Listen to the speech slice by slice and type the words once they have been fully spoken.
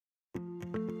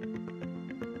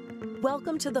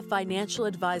Welcome to the Financial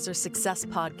Advisor Success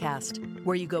Podcast,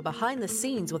 where you go behind the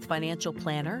scenes with financial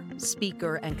planner,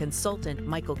 speaker, and consultant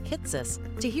Michael Kitces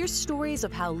to hear stories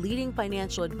of how leading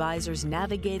financial advisors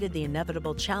navigated the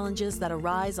inevitable challenges that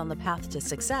arise on the path to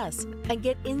success, and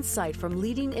get insight from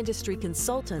leading industry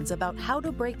consultants about how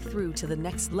to break through to the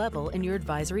next level in your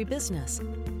advisory business.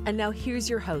 And now here's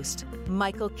your host,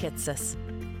 Michael Kitces.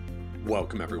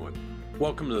 Welcome, everyone.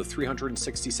 Welcome to the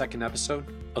 362nd episode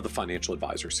of the Financial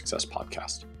Advisor Success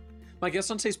Podcast. My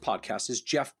guest on today's podcast is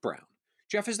Jeff Brown.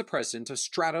 Jeff is the president of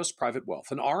Stratos Private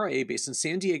Wealth, an RIA based in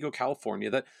San Diego, California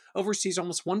that oversees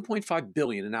almost $1.5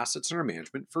 billion in assets under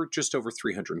management for just over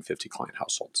 350 client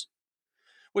households.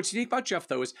 What's unique about Jeff,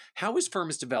 though, is how his firm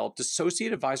has developed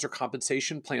associate advisor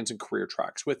compensation plans and career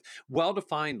tracks with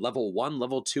well-defined level 1,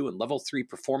 level 2, and level 3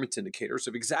 performance indicators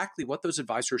of exactly what those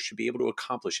advisors should be able to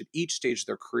accomplish at each stage of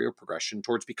their career progression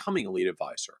towards becoming a lead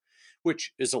advisor,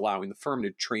 which is allowing the firm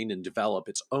to train and develop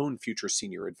its own future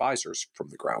senior advisors from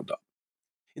the ground up.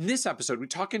 In this episode, we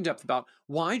talk in depth about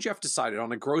why Jeff decided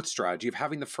on a growth strategy of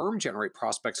having the firm generate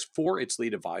prospects for its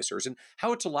lead advisors and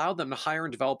how it's allowed them to hire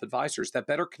and develop advisors that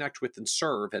better connect with and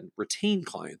serve and retain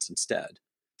clients instead.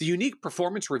 The unique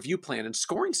performance review plan and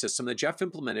scoring system that Jeff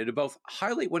implemented to both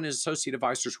highlight when his associate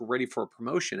advisors were ready for a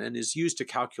promotion and is used to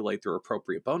calculate their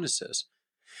appropriate bonuses,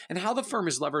 and how the firm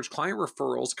has leveraged client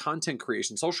referrals, content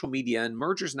creation, social media, and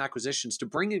mergers and acquisitions to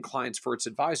bring in clients for its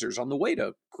advisors on the way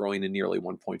to growing to nearly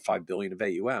 $1.5 billion of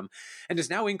AUM, and is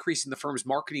now increasing the firm's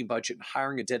marketing budget and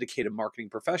hiring a dedicated marketing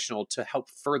professional to help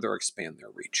further expand their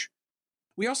reach.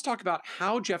 We also talk about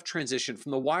how Jeff transitioned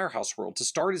from the wirehouse world to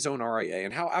start his own RIA,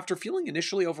 and how, after feeling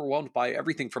initially overwhelmed by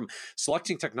everything from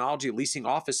selecting technology, leasing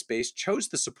office space, chose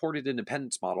the supported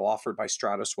independence model offered by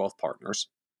Stratos Wealth Partners.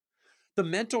 The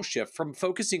mental shift from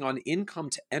focusing on income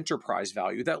to enterprise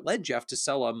value that led Jeff to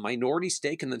sell a minority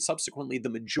stake and then subsequently the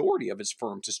majority of his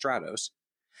firm to Stratos,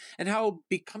 and how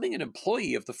becoming an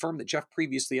employee of the firm that Jeff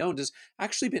previously owned has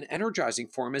actually been energizing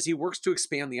for him as he works to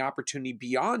expand the opportunity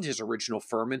beyond his original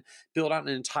firm and build out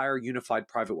an entire unified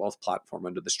private wealth platform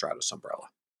under the Stratos umbrella.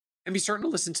 And be certain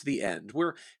to listen to the end,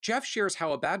 where Jeff shares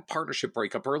how a bad partnership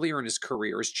breakup earlier in his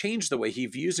career has changed the way he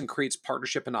views and creates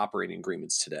partnership and operating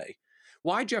agreements today.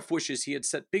 Why Jeff wishes he had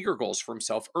set bigger goals for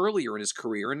himself earlier in his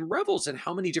career, and revels in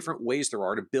how many different ways there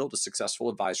are to build a successful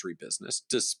advisory business,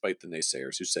 despite the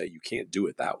naysayers who say you can't do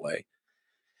it that way.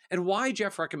 And why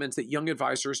Jeff recommends that young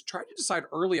advisors try to decide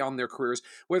early on in their careers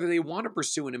whether they want to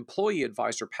pursue an employee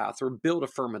advisor path or build a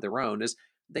firm of their own as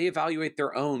they evaluate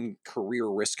their own career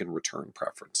risk and return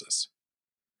preferences.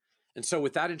 And so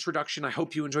with that introduction, I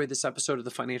hope you enjoyed this episode of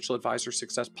the Financial Advisor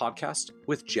Success Podcast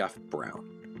with Jeff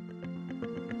Brown.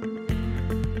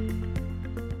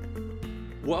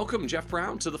 Welcome, Jeff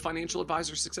Brown, to the Financial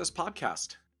Advisor Success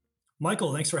Podcast.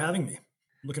 Michael, thanks for having me.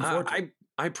 Looking forward to it.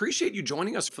 I appreciate you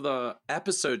joining us for the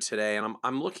episode today, and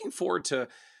I'm looking forward to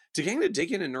getting to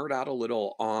dig in and nerd out a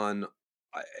little on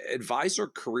advisor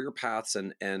career paths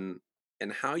and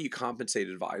how you compensate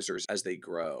advisors as they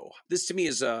grow. This to me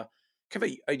is a kind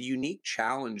of a unique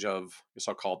challenge of, I guess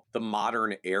I'll call it the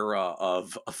modern era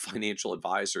of financial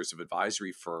advisors, of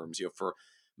advisory firms. You know, for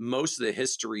most of the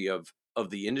history of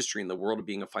the industry in the world of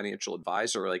being a financial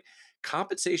advisor, like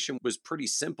compensation was pretty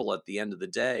simple at the end of the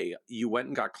day. You went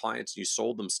and got clients and you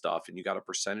sold them stuff and you got a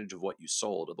percentage of what you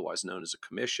sold, otherwise known as a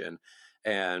commission.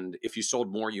 And if you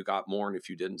sold more, you got more. And if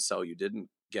you didn't sell, you didn't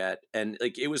get. And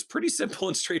like, it was pretty simple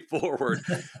and straightforward.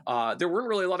 There weren't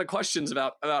really a lot of questions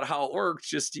about how it worked.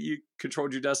 Just you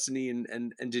controlled your destiny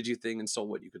and did your thing and sold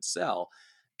what you could sell.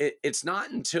 It's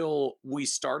not until we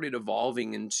started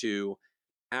evolving into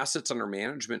assets under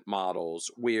management models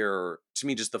where, to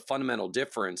me, just the fundamental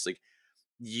difference, like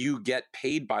you get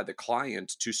paid by the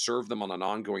client to serve them on an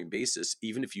ongoing basis,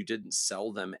 even if you didn't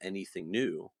sell them anything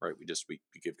new, right? We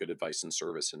give good advice and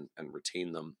service and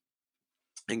retain them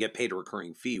and get paid a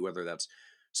recurring fee, whether that's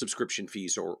subscription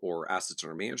fees or assets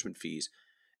under management fees.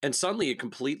 And suddenly it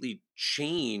completely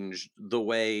changed the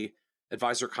way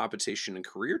advisor compensation and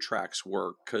career tracks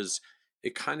work, because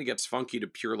it kind of gets funky to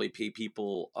purely pay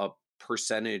people a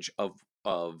percentage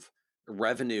of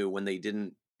revenue when they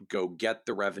didn't go get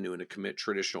the revenue in a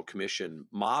traditional commission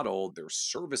model. They're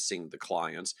servicing the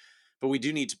clients, but we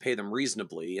do need to pay them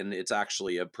reasonably. And it's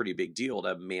actually a pretty big deal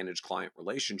to manage client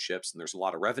relationships. And there's a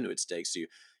lot of revenue at stake. So you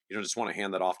don't just want to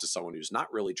hand that off to someone who's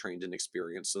not really trained and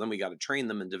experienced. So then we got to train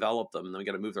them and develop them. And then we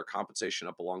got to move their compensation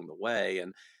up along the way.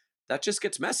 And that just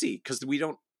gets messy because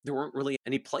there weren't really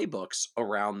any playbooks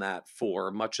around that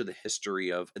for much of the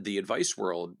history of the advice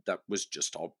world. That was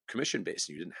just all commission based,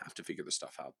 and you didn't have to figure the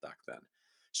stuff out back then.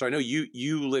 So I know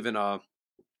you live in a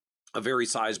a very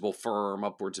sizable firm,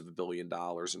 upwards of $1 billion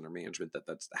in their management,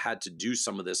 that's had to do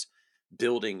some of this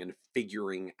building and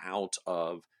figuring out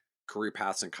of career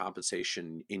paths and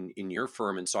compensation in your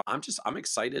firm. And so I'm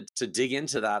excited to dig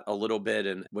into that a little bit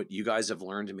and what you guys have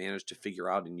learned and managed to figure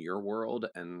out in your world,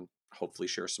 and hopefully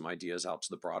share some ideas out to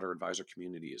the broader advisor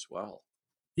community as well.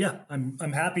 Yeah, I'm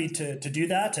happy to do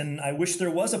that. And I wish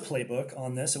there was a playbook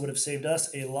on this. It would have saved us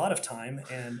a lot of time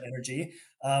and energy,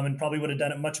 and probably would have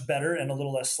done it much better and a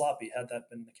little less sloppy had that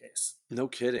been the case. No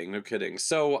kidding. No kidding.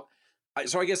 So I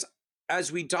guess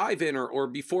as we dive in, or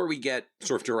before we get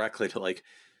sort of directly to like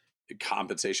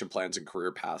compensation plans and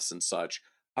career paths and such,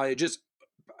 I just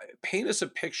paint us a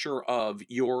picture of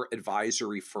your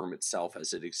advisory firm itself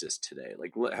as it exists today.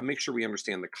 Like, make sure we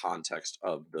understand the context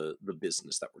of the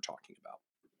business that we're talking about.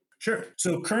 Sure.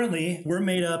 So currently we're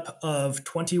made up of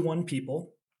 21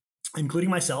 people, including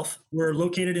myself. We're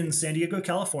located in San Diego,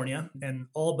 California, and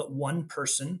all but one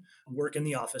person work in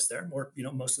the office there, or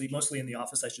mostly in the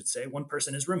office, I should say. One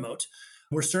person is remote.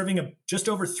 We're serving just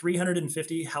over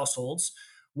 350 households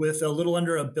with a little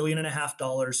under $1.5 billion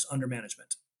under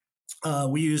management.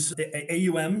 We use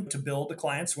AUM to build the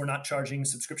clients. We're not charging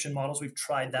subscription models. We've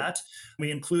tried that.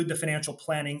 We include the financial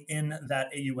planning in that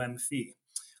AUM fee.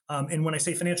 And when I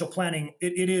say financial planning,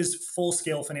 it is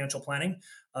full-scale financial planning,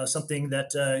 something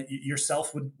that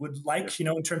yourself would like,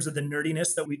 in terms of the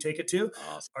nerdiness that we take it to.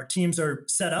 Awesome. Our teams are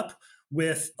set up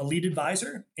with a lead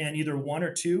advisor and either one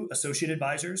or two associate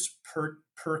advisors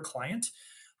per client,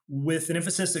 with an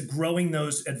emphasis at growing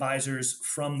those advisors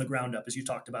from the ground up, as you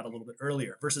talked about a little bit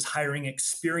earlier, versus hiring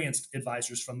experienced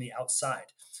advisors from the outside.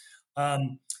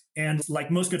 And like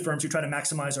most good firms, we try to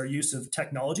maximize our use of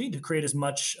technology to create as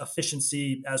much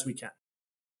efficiency as we can.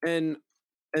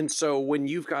 And so when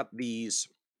you've got these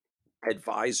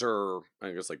advisor,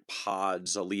 I guess like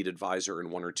pods, a lead advisor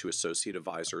and one or two associate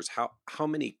advisors, how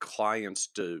many clients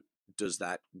does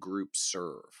that group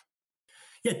serve?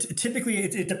 Yeah, typically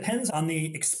it depends on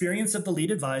the experience of the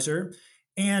lead advisor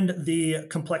and the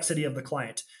complexity of the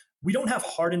client. We don't have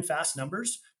hard and fast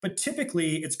numbers, but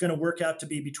typically it's going to work out to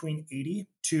be between 80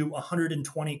 to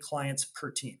 120 clients per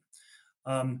team.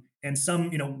 And some,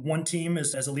 one team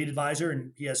is as a lead advisor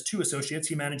and he has two associates.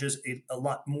 He manages a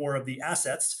lot more of the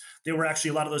assets. They were actually,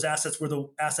 a lot of those assets were the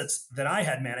assets that I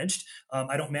had managed.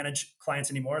 I don't manage clients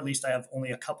anymore. At least I have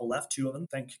only a couple left, two of them,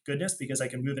 thank goodness, because I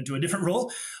can move into a different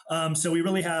role. So we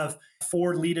really have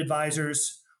 4 lead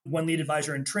advisors, 1 lead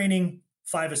advisor in training,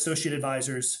 5 associate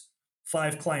advisors,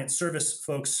 5 client service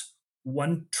folks,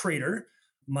 1 trader,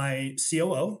 my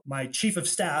COO, my chief of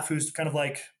staff, who's kind of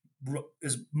like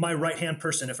is my right-hand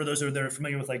person. And for those that are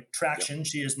familiar with like Traction, yep.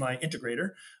 She is my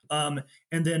integrator. And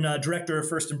then director of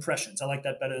first impressions. I like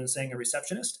that better than saying a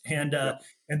receptionist. And yep.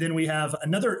 And then we have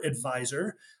another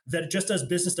advisor that just does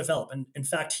business development. In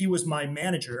fact, he was my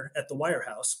manager at the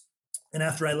Wirehouse. And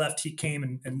after I left, he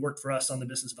came and worked for us on the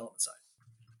business development side.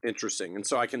 Interesting. And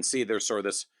so I can see there's sort of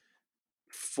this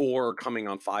 4 coming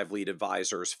on 5 lead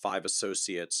advisors, 5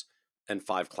 associates, and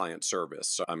 5 client service.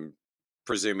 So I'm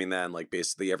presuming then like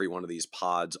basically every one of these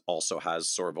pods also has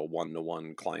sort of a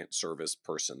one-to-one client service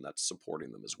person that's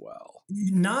supporting them as well.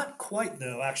 Not quite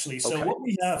though, actually. So okay. What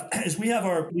we have is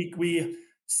we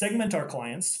segment our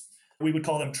clients. We would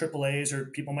call them AAAs, or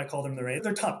people might call them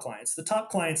they're top clients. The top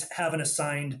clients have an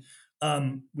assigned,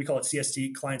 we call it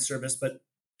CST, client service, but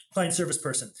client service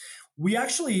person. We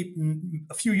actually,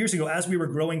 a few years ago, as we were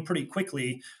growing pretty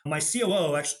quickly, my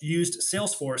COO actually used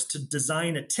Salesforce to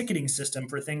design a ticketing system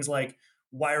for things like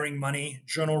wiring money,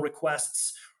 journal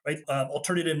requests, right?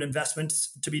 Alternative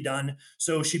investments to be done.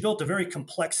 So she built a very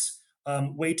complex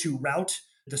way to route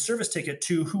the service ticket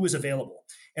to who was available.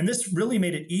 And this really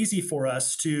made it easy for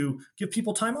us to give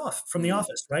people time off from the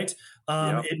office, right?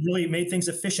 It really made things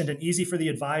efficient and easy for the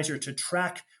advisor to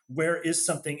track where is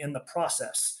something in the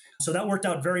process. So that worked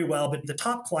out very well. But the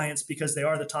top clients, because they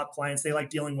are the top clients, they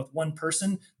like dealing with one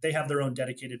person. They have their own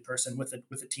dedicated person with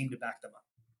a team to back them up.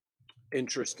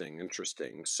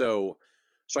 Interesting. So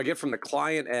I get from the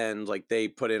client end, like they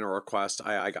put in a request.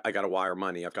 I got to wire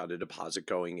money. I've got a deposit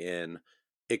going in.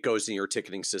 It goes in your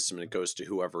ticketing system and it goes to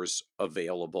whoever's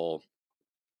available.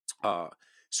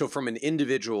 So from an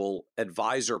individual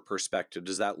advisor perspective,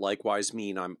 does that likewise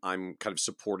mean I'm kind of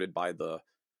supported by the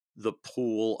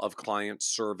pool of client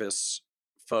service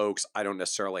folks? I don't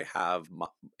necessarily have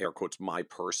air quotes my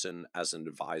person as an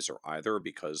advisor either,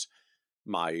 because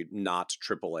my not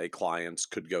AAA clients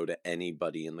could go to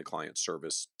anybody in the client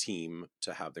service team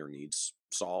to have their needs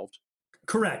solved.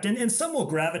 Correct. And some will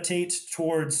gravitate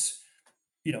towards,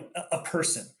 a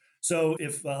person. So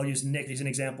if I'll use Nick as an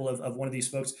example of one of these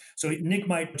folks. So Nick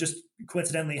might just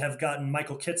coincidentally have gotten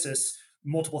Michael Kitces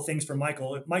multiple things for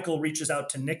Michael. If Michael reaches out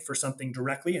to Nick for something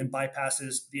directly and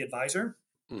bypasses the advisor,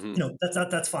 Mm-hmm.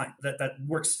 that's fine. That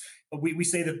works. We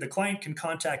say that the client can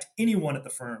contact anyone at the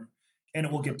firm and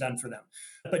it will get done for them.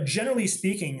 But generally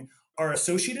speaking, our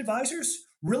associate advisors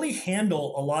really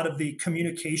handle a lot of the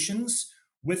communications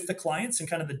with the clients and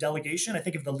kind of the delegation. I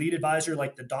think of the lead advisor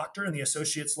like the doctor, and the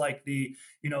associates like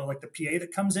like the PA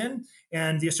that comes in,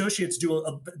 and the associates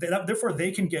therefore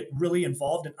they can get really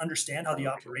involved and understand how the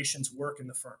operations work in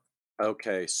the firm.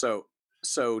 Okay, so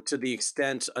to the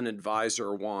extent an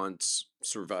advisor wants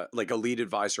sort of like a lead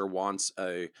advisor wants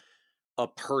a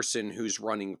person who's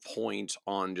running point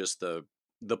on just the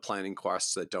planning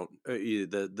requests that don't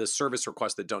the service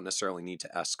requests that don't necessarily need to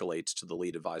escalate to the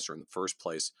lead advisor in the first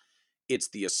place, it's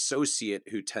the associate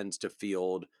who tends to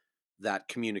field that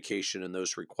communication and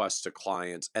those requests to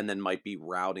clients, and then might be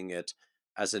routing it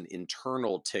as an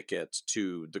internal ticket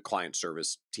to the client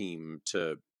service team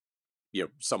to,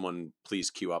 someone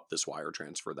please queue up this wire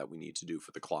transfer that we need to do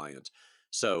for the client.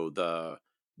 So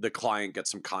the client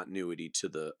gets some continuity to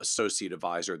the associate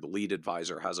advisor. The lead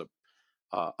advisor has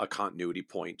a continuity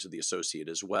point to the associate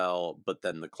as well, but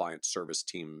then the client service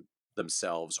team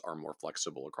themselves are more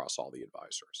flexible across all the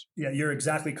advisors. Yeah, you're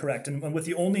exactly correct. And with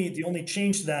the only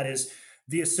change to that is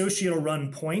the associate will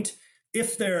run point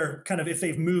if if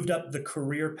they've moved up the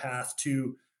career path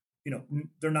to,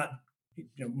 they're not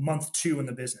month 2 in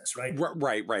the business, right?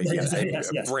 Right. Yes, Yeah.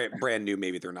 yes. Brand new,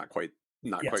 maybe they're not quite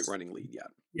running lead yet.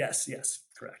 Yes,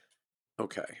 correct.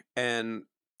 Okay. And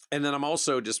then I'm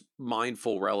also just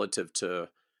mindful relative to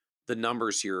the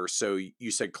numbers here. So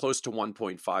you said close to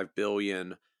 1.5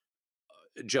 billion,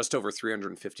 just over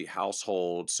 350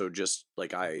 households. So just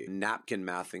like I napkin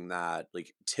mathing that,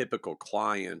 like typical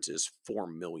client is $4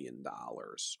 million.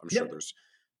 I'm sure there's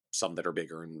some that are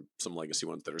bigger and some legacy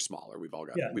ones that are smaller. We've all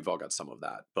got some of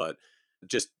that, but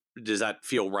just, does that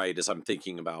feel right as I'm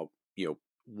thinking about,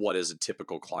 what does a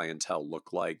typical clientele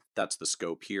look like? That's the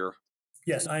scope here.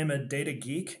 Yes, I am a data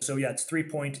geek. So yeah, it's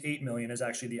 3.8 million is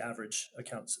actually the average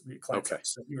client size.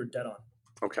 So you were dead on.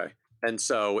 Okay. And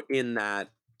so in that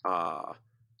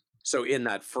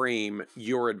frame,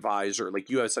 your advisor, like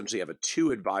you essentially have a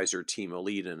 2 advisor team, a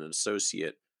lead and an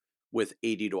associate, with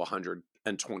 80 to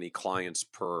 120 clients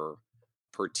per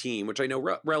team, which I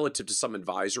know relative to some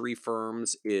advisory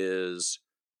firms is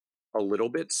a little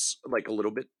bit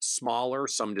smaller.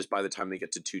 Some, just by the time they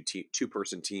get to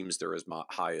 2-person teams, they're as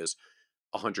high as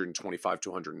 125 to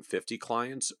 150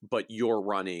 clients, but you're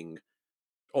running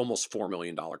almost $4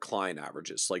 million client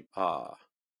averages. Like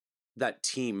that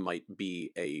team might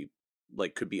be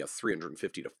could be a $350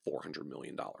 to $400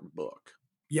 million book.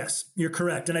 Yes, you're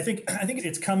correct. And I think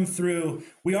it's come through.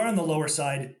 We are on the lower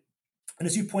side. And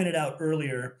as you pointed out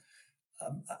earlier,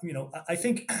 I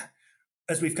think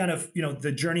as we've kind of,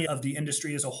 the journey of the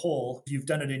industry as a whole, you've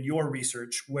done it in your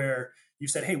research where you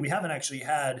said, hey, we haven't actually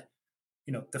had,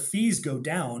 the fees go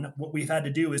down. What we've had to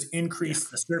do is increase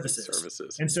the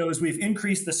services. And so as we've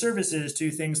increased the services to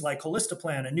things like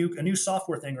Holistaplan, a new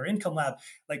software thing, or Income Lab,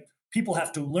 like people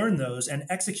have to learn those and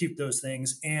execute those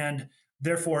things. And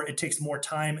therefore it takes more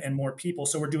time and more people.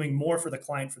 So we're doing more for the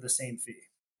client for the same fee.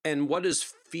 And what does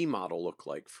fee model look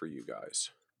like for you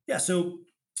guys? Yeah. So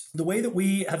the way that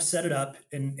we have set it up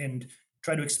and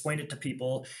try to explain it to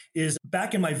people is,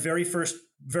 back in my very first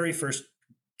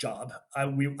job, I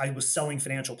was selling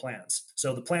financial plans.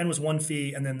 So the plan was one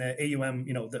fee, and then the AUM,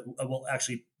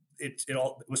 it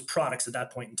was products at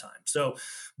that point in time.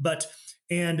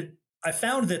 And I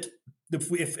found that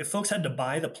if folks had to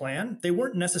buy the plan, they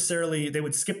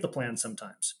would skip the plan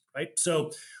sometimes, right?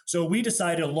 So we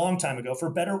decided a long time ago,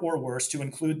 for better or worse, to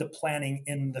include the planning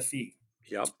in the fee.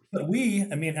 Yep. But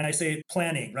and I say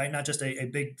planning, right? Not just a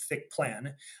big, thick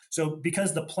plan. So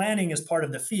because the planning is part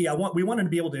of the fee, we wanted to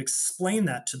be able to explain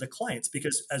that to the clients,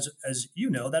 because as you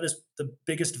know, that is the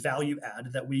biggest value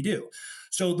add that we do.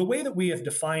 So the way that we have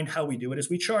defined how we do it is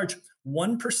we charge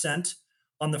 1%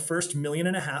 on the first $1.5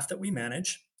 million that we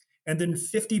manage, and then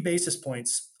 50 basis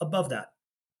points above that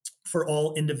for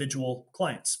all individual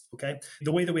clients. Okay.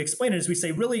 The way that we explain it is we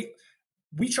say, really,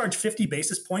 we charge 50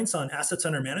 basis points on assets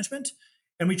under management,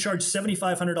 and we charge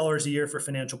 $7,500 a year for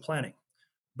financial planning,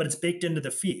 but it's baked into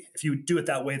the fee. If you do it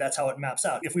that way, that's how it maps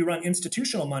out. If we run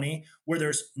institutional money where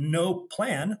there's no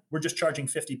plan, we're just charging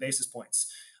 50 basis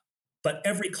points. But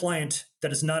every client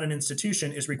that is not an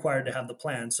institution is required to have the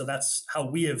plan. So that's how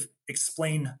we have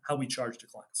explained how we charge to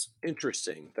clients.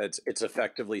 Interesting. It's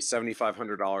effectively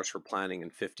 $7,500 for planning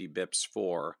and 50 bips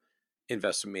for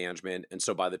investment management. And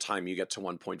so by the time you get to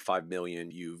 1.5 million,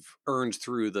 you've earned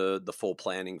through the full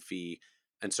planning fee.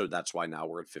 And so that's why now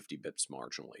we're at 50 bips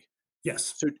marginally.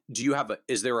 Yes. So do you have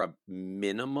is there a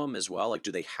minimum as well? Like,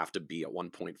 do they have to be at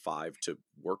 1.5 to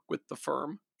work with the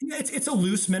firm? Yeah, it's a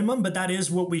loose minimum, but that is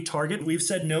what we target. We've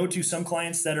said no to some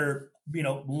clients that are,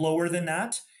 lower than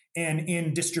that and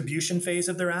in distribution phase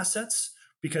of their assets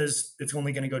because it's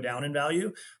only going to go down in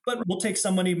value. But we'll take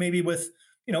somebody maybe with,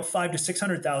 5 to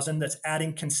 600,000 that's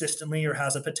adding consistently or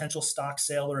has a potential stock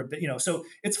sale or a bit, so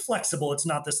it's flexible. It's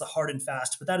not this the hard and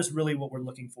fast, but that is really what we're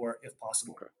looking for if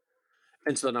possible. Okay.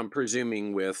 And so then I'm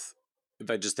presuming if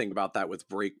I just think about that with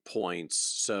break points,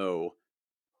 so,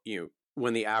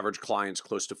 when the average client's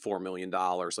close to $4 million,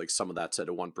 like some of that's at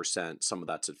a 1%, some of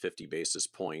that's at 50 basis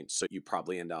points. So you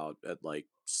probably end out at like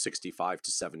 65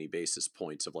 to 70 basis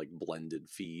points of like blended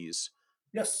fees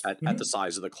Yes. at the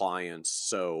size of the clients.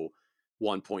 So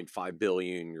 1.5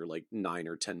 billion, you're like $9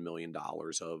 or $10 million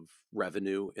of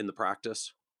revenue in the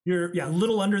practice. You're a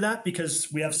little under that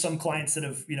because we have some clients that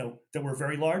have, that were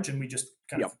very large and we just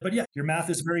but yeah, your math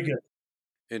is very good.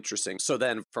 Interesting. So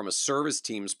then from a service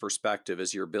team's perspective,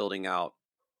 as you're building out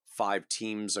 5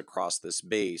 teams across this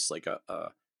base, like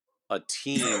a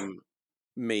team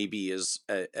maybe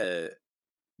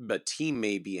but team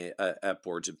may be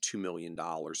upwards of $2 million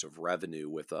of revenue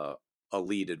with a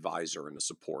lead advisor and a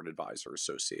support advisor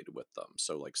associated with them.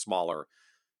 So like smaller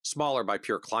by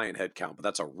pure client headcount, but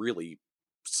that's a really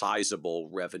sizable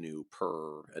revenue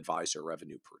per advisor,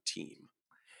 revenue per team.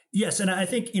 Yes, and I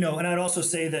think and I'd also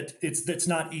say that it's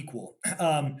not equal.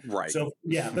 Right. So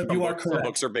yeah, but you are correct. Some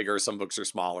books are bigger, some books are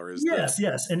smaller. Yes,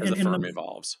 and the firm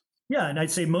evolves. Yeah, and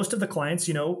I'd say most of the clients,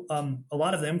 a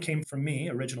lot of them came from me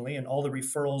originally, and all the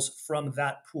referrals from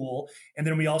that pool. And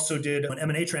then we also did an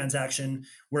M&A transaction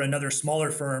where another smaller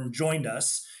firm joined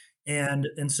us. And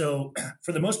so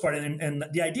for the most part, and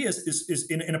the idea is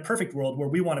in a perfect world where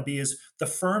we want to be is the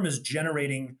firm is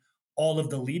generating all of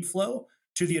the lead flow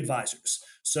to the advisors.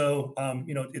 So,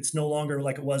 it's no longer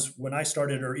like it was when I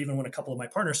started or even when a couple of my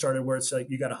partners started where it's like,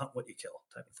 you got to hunt what you kill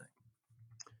type of thing.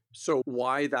 So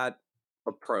why that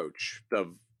approach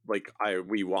of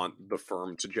we want the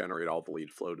firm to generate all the lead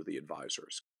flow to the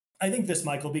advisors? I think this,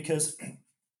 Michael, because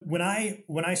when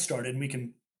I started, and we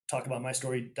can talk about my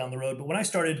story down the road, but when I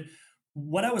started,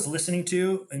 what I was listening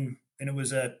to, and it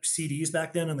was CDs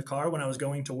back then in the car when I was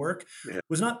going to work,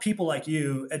 was not people like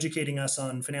you educating us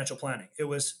on financial planning. It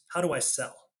was, how do I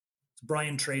sell? It's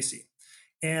Brian Tracy.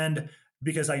 And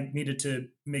because I needed to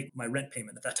make my rent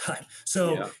payment at that time.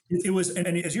 So it was, and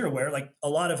as you're aware, like a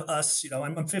lot of us,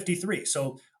 I'm 53.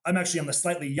 So I'm actually on the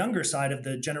slightly younger side of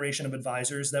the generation of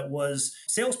advisors that was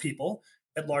salespeople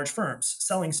at large firms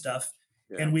selling stuff.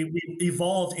 Yeah. And we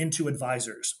evolved into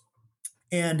advisors.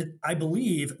 And I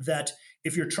believe that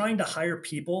if you're trying to hire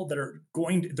people that are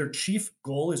their chief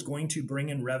goal is going to bring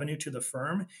in revenue to the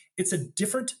firm, it's a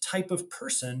different type of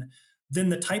person than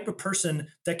the type of person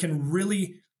that can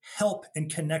really help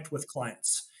and connect with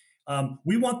clients.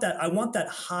 We want that. I want that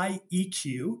high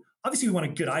EQ. Obviously, we want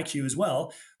a good IQ as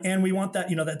well, and we want that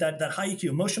that high EQ,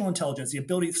 emotional intelligence, the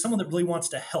ability, someone that really wants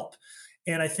to help.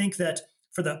 And I think that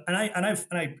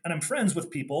I'm friends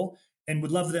with people and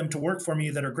would love them to work for me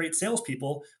that are great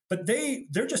salespeople, but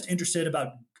they're just interested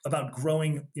about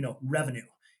growing revenue.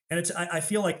 And I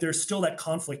feel like there's still that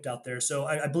conflict out there. So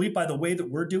I believe by the way that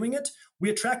we're doing it,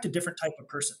 we attract a different type of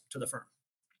person to the firm.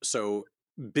 So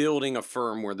building a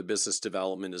firm where the business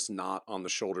development is not on the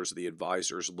shoulders of the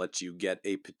advisors lets you get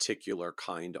a particular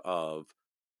kind of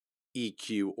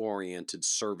EQ oriented,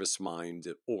 service mind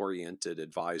oriented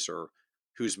advisor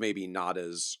who's maybe not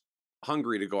as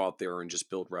hungry to go out there and just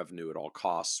build revenue at all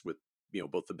costs with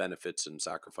both the benefits and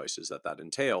sacrifices that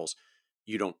entails.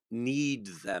 You don't need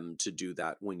them to do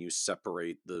that when you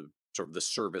separate the sort of the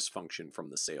service function from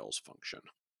the sales function.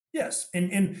 Yes,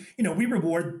 and we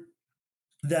reward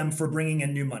them for bringing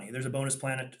in new money. There's a bonus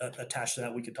plan attached to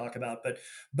that we could talk about,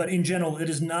 but in general, it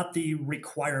is not the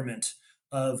requirement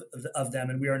of them,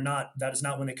 and we are not. That is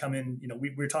not when they come in.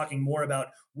 We're talking more about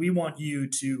we want you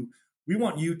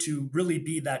to really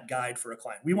be that guide for a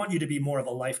client. We want you to be more of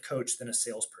a life coach than a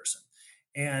salesperson.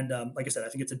 And like I said, I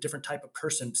think it's a different type of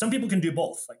person. Some people can do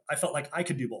both. Like I felt like I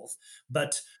could do both,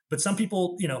 but some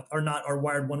people, are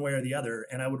wired one way or the other.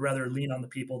 And I would rather lean on the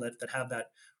people that have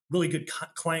that really good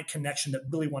client connection that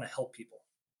really want to help people.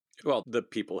 Well, the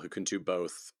people who can do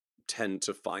both tend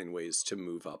to find ways to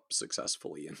move up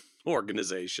successfully in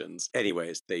organizations.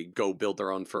 Anyways, they go build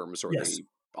their own firms, or they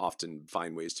often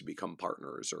find ways to become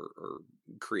partners or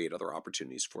create other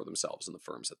opportunities for themselves in the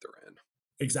firms that they're in.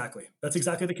 Exactly. That's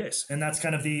exactly the case. And that's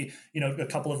kind of the, a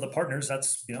couple of the partners,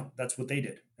 that's what they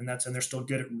did. And they're still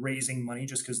good at raising money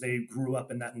just because they grew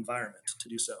up in that environment to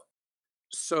do so.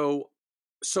 So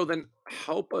So then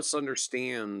help us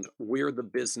understand where the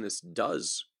business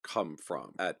does come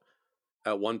from at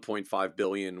 1.5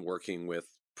 billion working with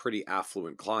pretty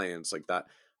affluent clients like that.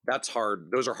 That's hard.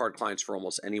 Those are hard clients for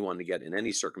almost anyone to get in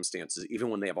any circumstances, even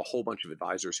when they have a whole bunch of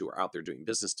advisors who are out there doing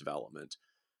business development.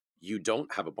 You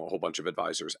don't have a whole bunch of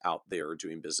advisors out there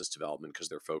doing business development because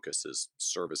their focus is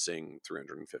servicing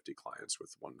 350 clients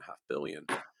with 1.5 billion.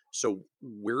 So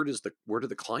where do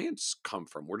the clients come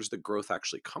from? Where does the growth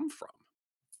actually come from?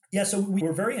 Yeah, so we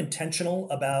were very intentional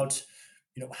about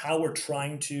how we're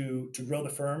trying to grow the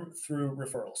firm through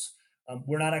referrals.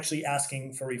 We're not actually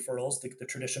asking for referrals the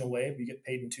traditional way. We get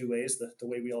paid in two ways. The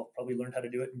way we all probably learned how to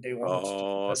do it in day one, which is just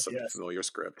Oh, such a yes. familiar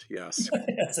script. Yes.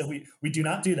 Yeah, so we do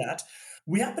not do that.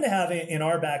 We happen to have in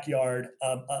our backyard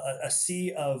a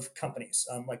sea of companies,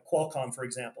 like Qualcomm, for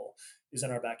example, is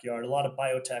in our backyard. A lot of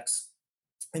biotechs,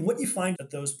 and what you find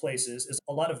at those places is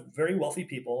a lot of very wealthy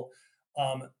people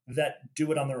that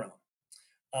do it on their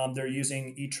own. They're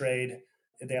using E-Trade.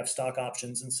 They have stock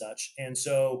options and such. And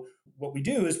so what we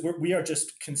do is we are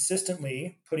just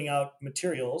consistently putting out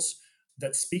materials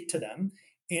that speak to them.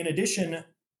 In addition,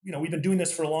 we've been doing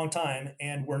this for a long time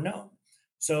and we're known.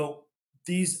 So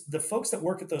the folks that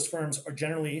work at those firms are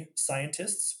generally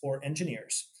scientists or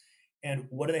engineers. And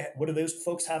what do those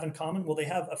folks have in common? Well, they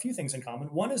have a few things in common.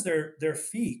 One is they're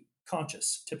fee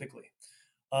conscious, typically.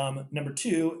 Number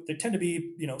two, they tend to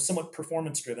be somewhat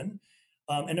performance driven.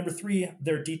 And number three,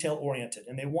 they're detail oriented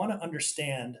and they want to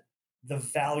understand the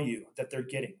value that they're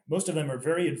getting. Most of them are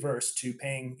very adverse to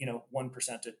paying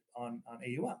 1% on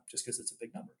AUM just because it's a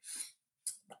big number.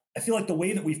 I feel like the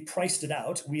way that we've priced it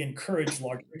out, we encourage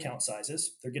larger account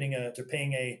sizes. They're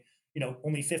paying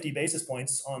only 50 basis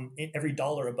points on every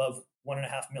dollar above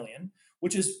 1.5 million,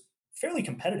 which is fairly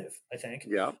competitive, I think.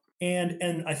 Yeah.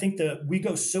 And I think that we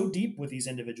go so deep with these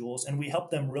individuals and we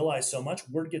help them realize so much,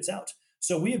 word gets out.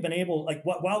 So we have been able, like,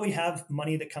 while we have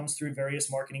money that comes through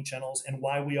various marketing channels, and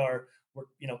why we're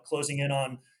closing in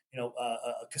on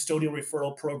a custodial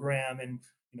referral program and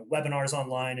webinars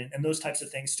online and those types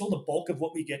of things. Still, the bulk of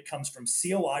what we get comes from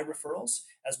COI referrals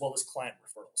as well as client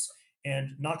referrals.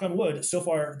 And knock on wood, so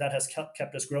far that has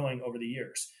kept us growing over the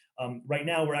years. Right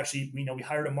now, we're actually we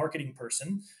hired a marketing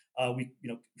person.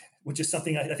 Which is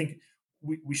something I think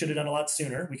we should have done a lot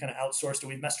sooner. We kind of outsourced it.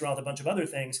 We've messed around with a bunch of other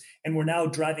things, and we're now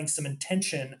driving some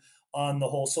intention on the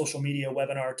whole social media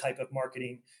webinar type of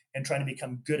marketing and trying to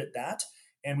become good at that.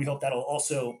 And we hope that'll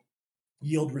also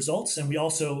yield results. And we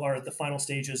also are at the final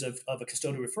stages of a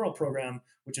custodial referral program,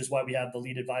 which is why we have the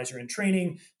lead advisor in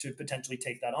training to potentially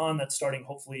take that on. That's starting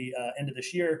hopefully end of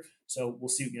this year. So we'll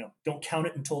see, don't count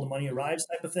it until the money arrives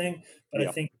type of thing. But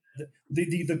I think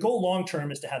the goal long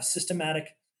term is to have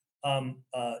systematic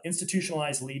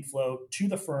institutionalized lead flow to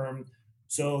the firm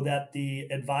so that the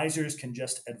advisors can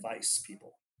just advise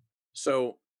people.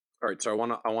 So, all right. So I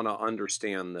want to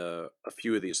understand a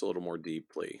few of these a little more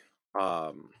deeply.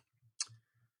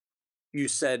 You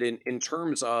said in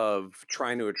terms of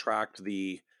trying to attract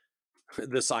the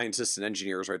scientists and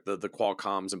engineers, right? The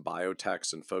Qualcomms and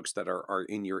biotechs and folks that are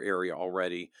in your area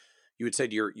already. You had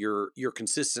said you're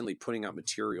consistently putting out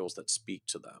materials that speak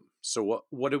to them. So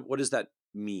what does that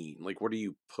mean? Like, what are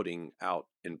you putting out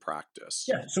in practice?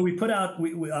 Yeah, so we put out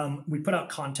we put out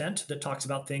content that talks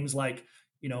about things like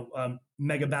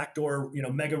mega backdoor,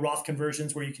 mega Roth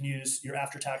conversions where you can use your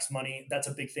after tax money. That's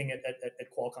a big thing at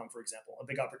Qualcomm, for example, a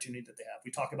big opportunity that they have.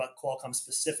 We talk about Qualcomm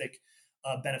specific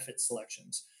benefit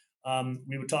selections.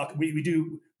 We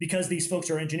do, because these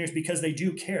folks are engineers, because they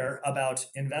do care about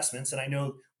investments. And I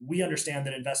know we understand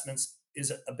that investments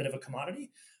is a bit of a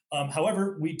commodity.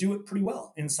 However, we do it pretty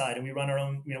well inside, and we run our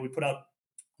own, we put out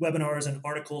webinars and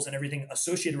articles and everything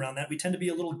associated around that. We tend to be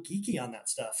a little geeky on that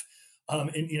stuff.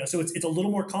 So it's a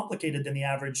little more complicated than the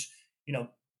average,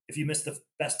 if you miss the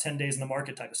best 10 days in the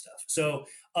market type of stuff. So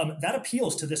that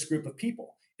appeals to this group of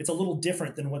people. It's a little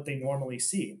different than what they normally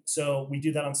see. So we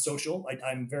do that on social.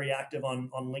 I'm very active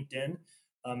on LinkedIn.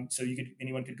 So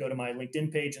anyone could go to my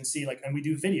LinkedIn page and see, and we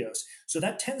do videos. So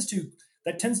that tends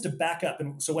to back up.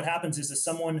 And so what happens is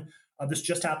that this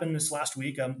just happened this last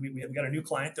week. We got a new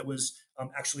client that was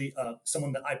actually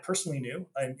someone that I personally knew,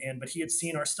 but he had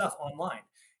seen our stuff online.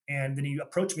 And then he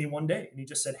approached me one day and he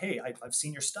just said, "Hey, I've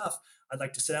seen your stuff. I'd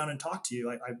like to sit down and talk to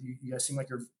you. You guys seem like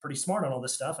you're pretty smart on all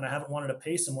this stuff. And I haven't wanted to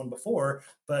pay someone before,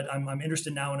 but I'm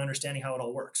interested now in understanding how it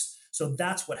all works." So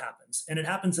that's what happens. And it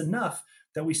happens enough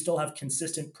that we still have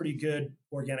consistent, pretty good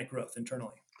organic growth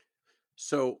internally.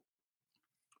 So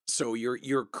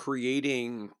you're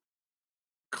creating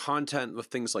content with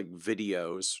things like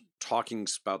videos talking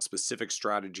about specific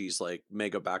strategies like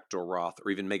mega backdoor Roth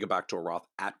or even mega backdoor Roth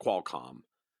at Qualcomm.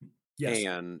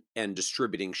 Yes. and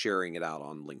distributing, sharing it out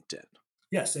on LinkedIn.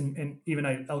 Yes, and even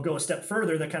I'll go a step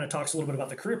further. That kind of talks a little bit about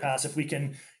the career paths. If we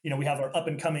can, we have our up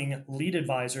and coming lead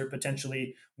advisor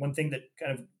potentially. One thing that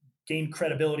kind of gained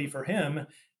credibility for him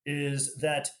is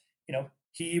that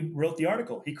he wrote the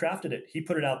article, he crafted it, he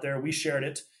put it out there, we shared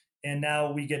it, and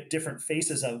now we get different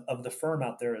faces of the firm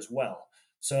out there as well.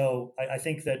 So I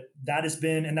think that has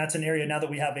been, and that's an area now that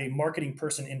we have a marketing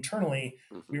person internally.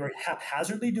 Mm-hmm. We were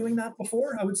haphazardly doing that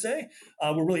before, I would say.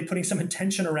 We're really putting some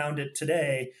intention around it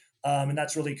today. And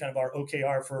that's really kind of our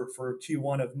OKR for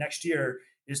Q1 of next year,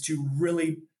 is to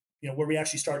really, where we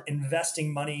actually start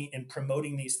investing money in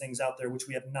promoting these things out there, which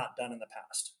we have not done in the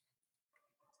past.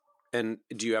 And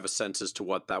do you have a sense as to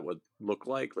what that would look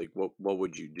like? Like what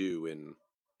would you do in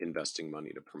investing money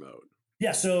to promote?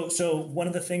 Yeah, so one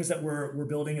of the things that we're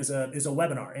building is a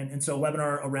webinar, and so a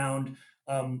webinar around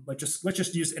let's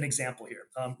just use an example here,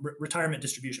 retirement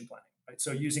distribution planning, right?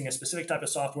 So using a specific type of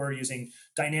software, using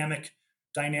dynamic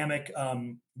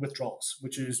withdrawals,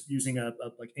 which is using a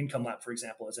like Income Lab, for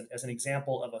example, as an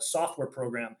example of a software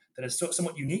program that is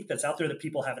somewhat unique, that's out there that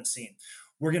people haven't seen.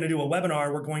 We're going to do a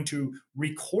webinar. We're going to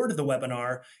record the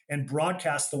webinar and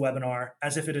broadcast the webinar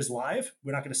as if it is live.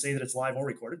 We're not going to say that it's live or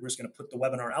recorded. We're just going to put the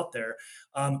webinar out there.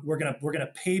 We're going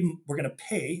to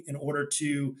pay in order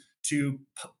to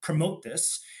promote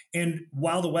this. And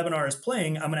while the webinar is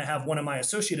playing, I'm going to have one of my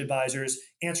associate advisors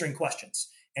answering questions.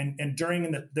 And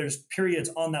during there's periods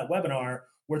on that webinar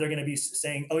where they're going to be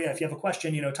saying, oh yeah, if you have a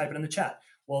question, type it in the chat.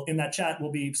 Well, in that chat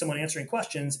will be someone answering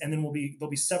questions, and then there'll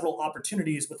be several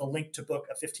opportunities with a link to book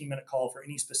a 15-minute call for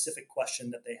any specific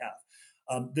question that they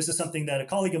have. This is something that a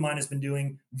colleague of mine has been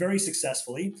doing very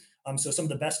successfully. So some of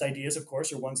the best ideas, of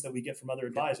course, are ones that we get from other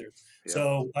advisors. Yeah.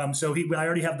 So I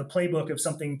already have the playbook of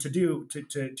something to do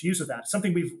to use with that.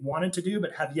 Something we've wanted to do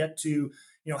but have yet to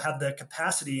have the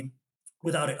capacity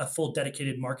without a full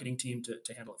dedicated marketing team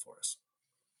to handle it for us.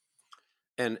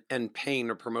 And paying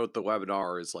to promote the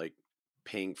webinar is like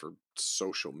paying for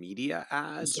social media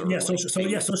ads? Social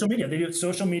media. They do it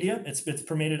social media. It's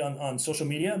promoted on social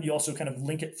media. You also kind of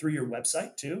link it through your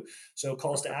website too. So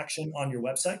calls to action on your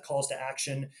website, calls to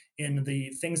action in the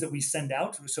things that we send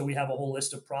out. So we have a whole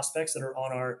list of prospects that are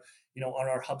on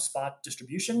our HubSpot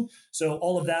distribution. So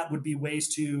all of that would be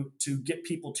ways to get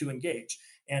people to engage.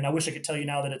 And I wish I could tell you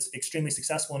now that it's extremely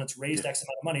successful and it's raised X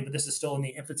amount of money, but this is still in the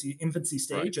infancy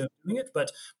stage of doing it.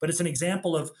 But it's an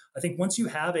example of, I think once you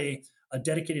have a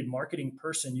dedicated marketing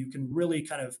person, you can really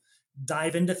kind of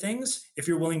dive into things if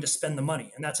you're willing to spend the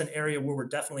money. And that's an area where we're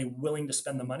definitely willing to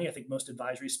spend the money. I think most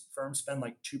advisory firms spend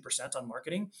like 2% on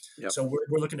marketing. Yep. So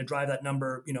we're looking to drive that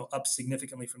number, up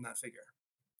significantly from that figure.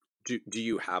 Do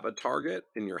you have a target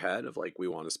in your head of like, we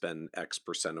want to spend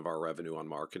X% of our revenue on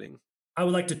marketing? I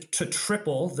would like to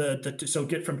triple so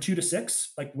get from 2 to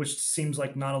 6, like, which seems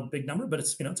like not a big number, but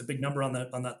it's it's a big number on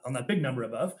that big number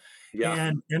above. Yeah.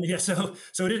 And yeah, so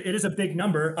it is a big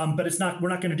number, but we're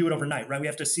not going to do it overnight, right? We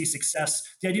have to see success.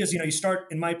 The idea is, you start,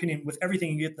 in my opinion, with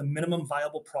everything, you get the minimum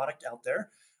viable product out there.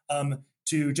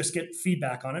 To just get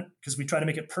feedback on it, because we try to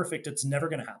make it perfect. It's never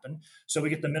going to happen. So we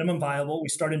get the minimum viable, we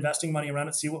start investing money around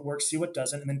it, see what works, see what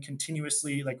doesn't, and then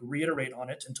continuously reiterate on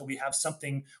it until we have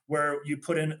something where you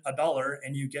put in $1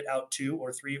 and you get out 2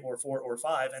 or 3 or 4 or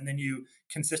 5, and then you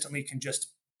consistently can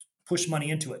just push money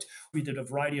into it. We did a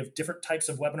variety of different types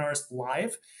of webinars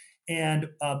live.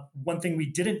 And one thing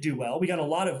we didn't do well, we got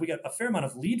a fair amount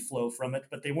of lead flow from it,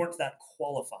 but they weren't that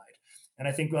qualified. And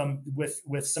I think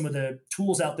with some of the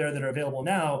tools out there that are available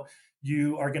now,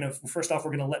 you are going to, first off,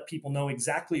 we're going to let people know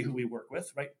exactly who we work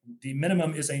with, right? The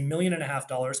minimum is $1.5 million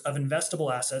of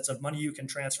investable assets, of money you can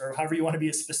transfer, however you want to be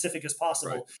as specific as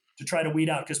possible, right, to try to weed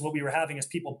out. Because what we were having is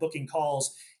people booking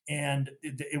calls and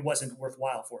it wasn't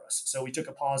worthwhile for us. So we took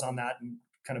a pause on that and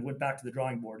kind of went back to the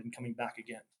drawing board and coming back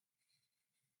again.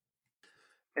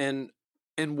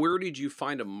 And where did you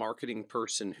find a marketing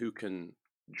person who can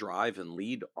drive and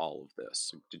lead all of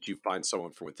this? Did you find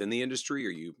someone from within the industry? Or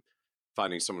are you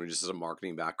finding someone who just has a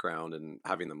marketing background and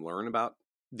having them learn about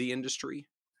the industry?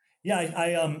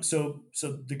 Yeah, so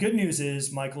the good news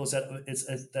is, Michael, is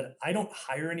that I don't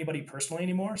hire anybody personally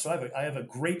anymore. So I have a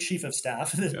great chief of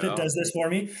staff that does this for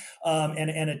me,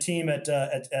 and a team at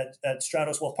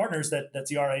Stratos Wealth Partners that's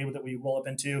the RA that we roll up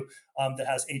into, that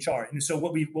has HR. And so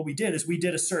what we did is we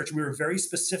did a search. We were very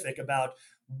specific about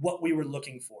what we were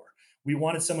looking for. We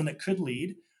wanted someone that could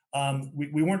lead.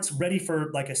 We weren't ready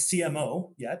for like a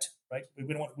CMO yet, right?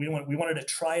 We wanted to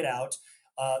try it out.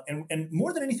 And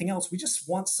more than anything else, we just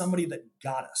want somebody that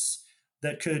got us,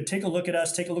 that could take a look at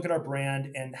us, take a look at our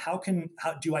brand, and how do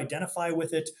you identify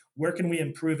with it? Where can we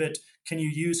improve it? Can you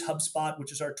use HubSpot,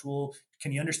 which is our tool?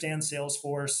 Can you understand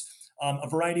Salesforce? a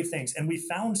variety of things. And we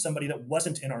found somebody that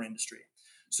wasn't in our industry.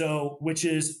 So, which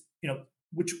is,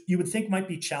 which you would think might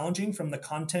be challenging from the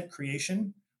content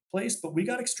creation place, but we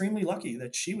got extremely lucky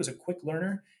that she was a quick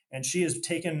learner and she has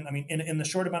taken, I mean, in the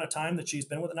short amount of time that she's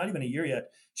been with it, not even a year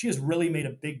yet, she has really made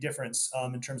a big difference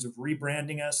in terms of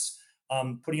rebranding us,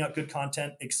 putting out good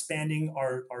content, expanding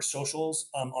our socials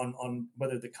on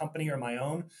whether the company or my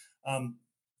own.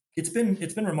 It's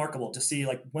been remarkable to see,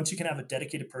 like, once you can have a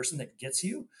dedicated person that gets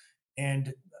you.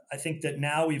 And I think that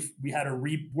now we had to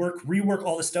rework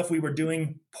all the stuff we were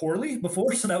doing poorly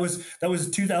before. So that was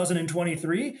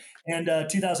 2023, and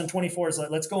 2024 is like,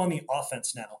 let's go on the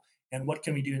offense now. And what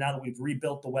can we do now that we've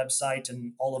rebuilt the website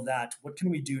and all of that? What can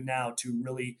we do now to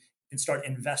really start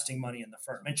investing money in the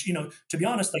firm? And to be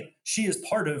honest, like, she is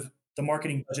part of the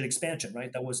marketing budget expansion,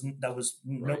 right? That was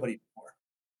nobody before.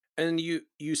 And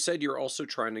you said you're also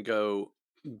trying to go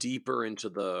deeper into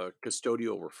the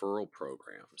custodial referral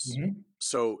programs. Mm-hmm.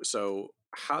 So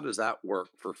how does that work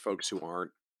for folks who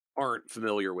aren't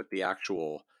familiar with the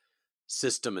actual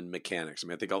system and mechanics? I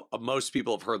mean, I think most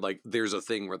people have heard, like, there's a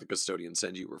thing where the custodian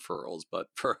sends you referrals, but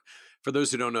for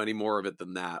those who don't know any more of it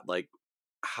than that, like,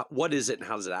 what is it and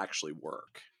how does it actually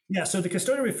work? Yeah, so the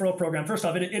custodial referral program, first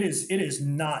off, it is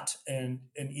not an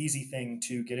easy thing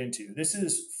to get into. This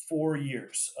is 4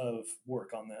 years of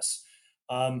work on this.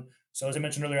 So as I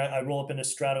mentioned earlier, I roll up into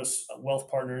Stratos Wealth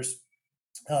Partners.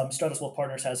 Stratos Wealth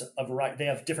Partners has a variety. They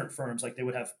have different firms, like they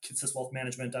would have Kitsis Wealth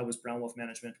Management. I was Brown Wealth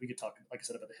Management. We could talk, like I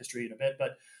said, about the history in a bit.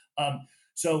 But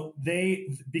so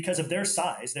they, because of their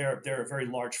size, they're a very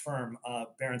large firm,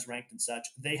 Barron's ranked and such.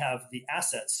 They have the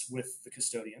assets with the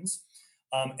custodians.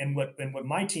 And what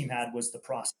my team had was the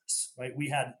process, right? We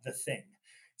had the thing.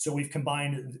 So we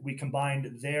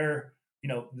combined their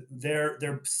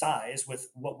their size with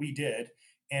what we did,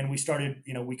 and we started,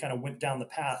 we kind of went down the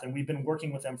path, and we've been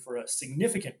working with them for a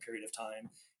significant period of time.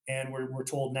 And we're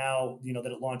told now,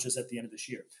 that it launches at the end of this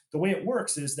year. The way it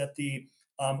works is that the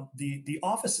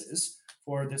offices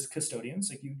for this custodians,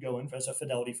 like, you go in as a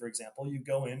Fidelity, for example, you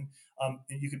go in, and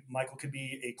Michael could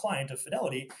be a client of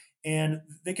Fidelity, and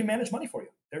they can manage money for you.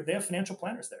 They have financial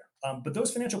planners there. But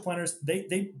those financial planners,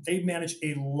 they manage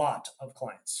a lot of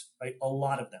clients, right? A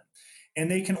lot of them.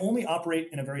 And they can only operate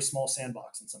in a very small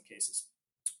sandbox in some cases.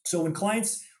 So when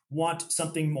clients want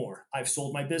something more, I've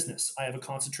sold my business, I have a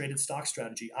concentrated stock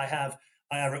strategy, I have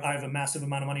a massive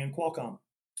amount of money in Qualcomm,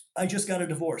 I just got a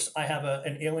divorce, I have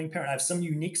an ailing parent, I have some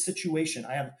unique situation,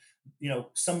 I have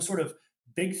some sort of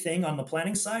big thing on the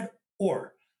planning side,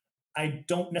 or I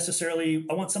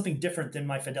want something different than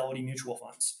my Fidelity mutual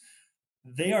funds.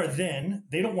 They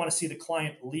don't want to see the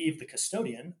client leave the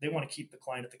custodian. They want to keep the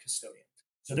client at the custodian.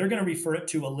 So they're going to refer it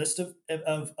to a list of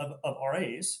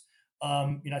RAs.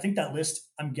 I think that list,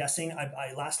 I'm guessing,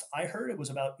 last I heard, it was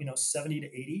about 70 to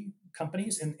 80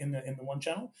 companies in the one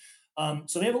channel.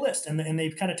 So they have a list, and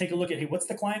they kind of take a look at, hey, what's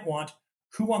the client want?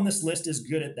 Who on this list is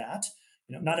good at that?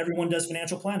 Not everyone does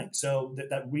financial planning, so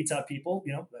that weeds out people.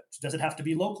 Does it have to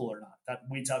be local or not? That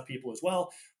weeds out people as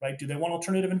well, right? Do they want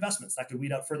alternative investments? That could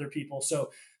weed out further people.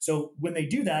 So when they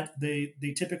do that, they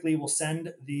typically will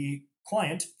send the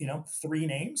client, 3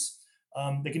 names.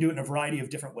 They can do it in a variety of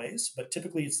different ways, but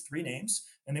typically it's 3 names,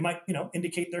 and they might,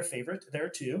 indicate their favorite there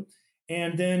too.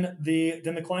 And then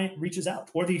the client reaches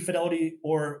out, or the Fidelity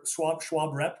or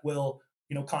Schwab rep will,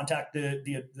 contact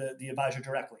the advisor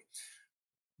directly.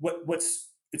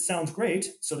 It sounds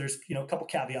great. So there's, a couple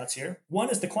caveats here. One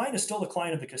is the client is still the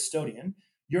client of the custodian.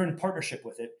 You're in partnership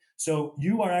with it. So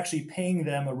you are actually paying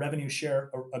them a revenue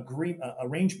share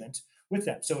arrangement with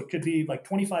them. So it could be like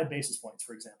 25 basis points,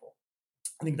 for example.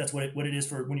 I think that's what it is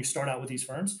for when you start out with these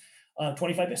firms.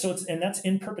 25. So and that's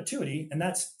in perpetuity, and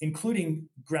that's including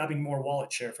grabbing more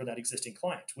wallet share for that existing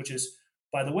client, which is,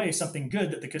 by the way, something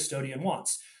good that the custodian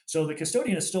wants. So the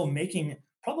custodian is still making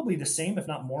probably the same, if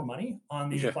not more, money on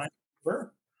the client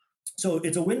refer. So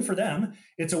it's a win for them.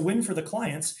 It's a win for the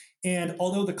clients. And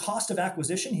although the cost of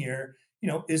acquisition here,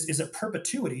 is a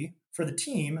perpetuity for the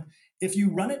team, if you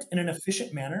run it in an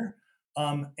efficient manner,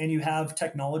 and you have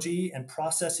technology and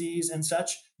processes and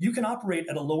such, you can operate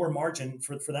at a lower margin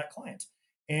for that client.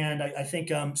 And I think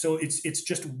so. It's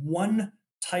just one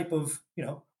type of,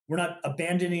 we're not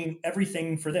abandoning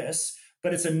everything for this,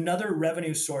 but it's another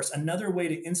revenue source, another way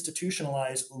to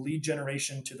institutionalize lead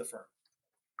generation to the firm.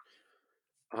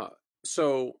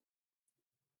 So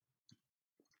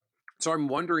I'm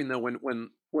wondering, though,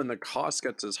 when the cost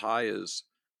gets as high as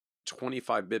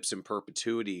 25 bips in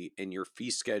perpetuity and your fee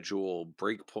schedule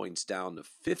breakpoints down to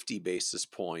 50 basis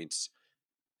points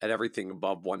at everything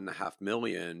above 1.5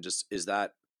 million, just is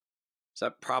that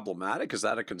problematic? Is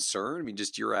that a concern? I mean,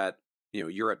 just you're at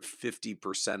you're at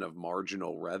 50% of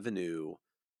marginal revenue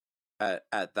at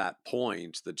that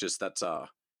point,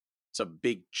 it's a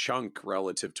big chunk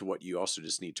relative to what you also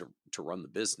just need to run the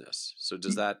business. So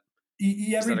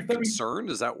Yeah, is that a concern?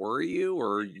 Does that worry you,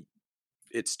 or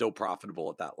it's still profitable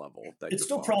at that level that it's you're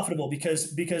still fine? profitable because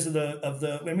of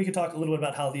the and we can talk a little bit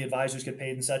about how the advisors get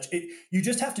paid and such. You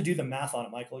just have to do the math on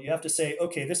it, Michael. You have to say,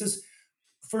 okay, this is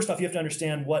first off, you have to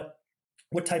understand what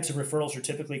types of referrals are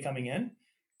typically coming in,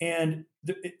 and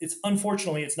it's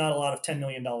unfortunately it's not a lot of $10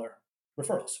 million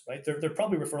referrals, right? They're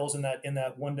probably referrals in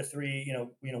that 1 to 3,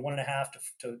 1.5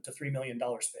 to $3 million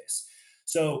space.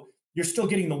 So you're still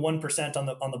getting the 1%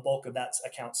 on the bulk of that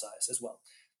account size as well.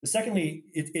 The secondly,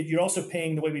 you're also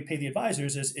paying the way we pay the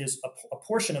advisors is a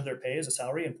portion of their pay is a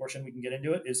salary, and portion we can get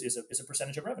into it is a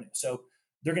percentage of revenue. So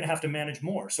they're going to have to manage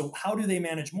more. So how do they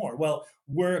manage more? Well,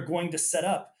 we're going to set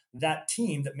up that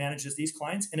team that manages these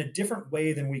clients in a different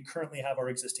way than we currently have our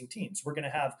existing teams. We're going to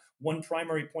have one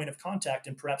primary point of contact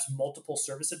and perhaps multiple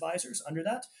service advisors under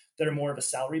that are more of a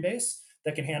salary base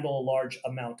that can handle a large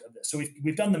amount of this. So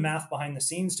we've done the math behind the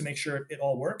scenes to make sure it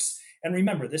all works. And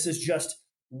remember, this is just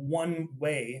one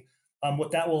way.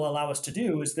 What that will allow us to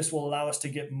do is this will allow us to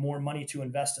get more money to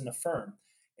invest in the firm.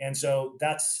 And so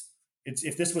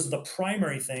if this was the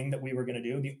primary thing that we were going to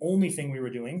do, the only thing we were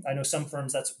doing, I know some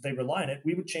firms they rely on it,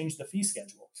 we would change the fee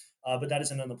schedule, but that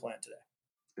isn't on the plan today.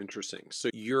 Interesting. So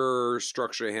your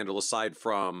structure to handle, aside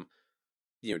from,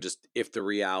 just if the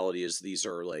reality is these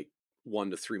are like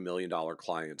 $1 to $3 million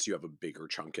clients, you have a bigger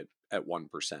chunk at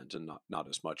 1% and not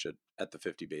as much at the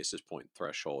 50 basis point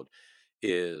threshold,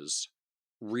 is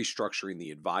restructuring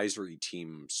the advisory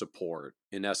team support,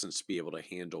 in essence, to be able to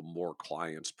handle more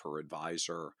clients per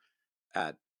advisor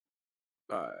at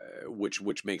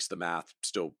which makes the math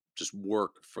still just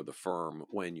work for the firm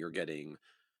when you're getting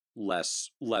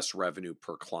less revenue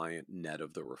per client net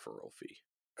of the referral fee.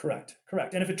 Correct.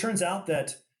 And if it turns out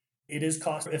that it is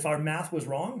cost, if our math was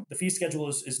wrong, the fee schedule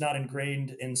is not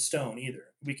ingrained in stone either.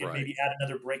 We can maybe add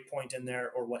another breakpoint in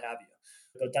there or what have you.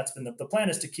 But that's been the plan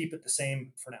is to keep it the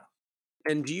same for now.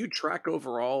 And do you track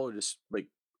overall just like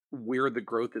where the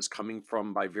growth is coming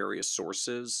from by various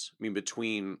sources? I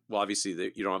mean, obviously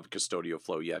you don't have the custodial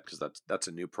flow yet because that's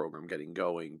a new program getting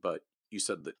going, but you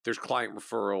said that there's client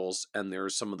referrals and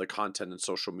there's some of the content and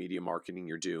social media marketing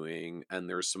you're doing, and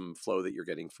there's some flow that you're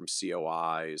getting from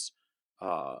COIs.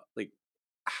 Like,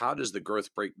 how does the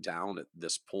growth break down at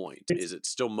this point? Is it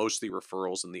still mostly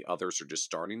referrals and the others are just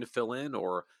starting to fill in,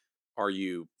 or are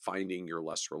you finding you're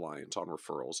less reliant on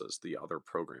referrals as the other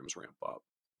programs ramp up?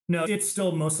 No, it's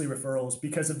still mostly referrals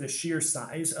because of the sheer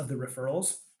size of the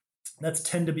referrals. That's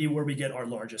tend to be where we get our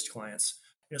largest clients.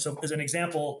 So as an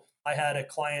example, I had a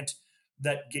client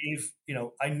that gave,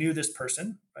 I knew this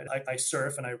person, right? I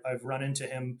surf and I've run into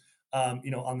him, on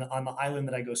the island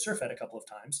that I go surf at a couple of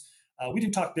times. We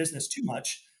didn't talk business too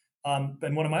much,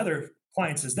 but one of my other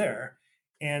clients is there,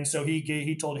 and so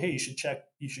he told, hey,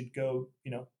 you should go,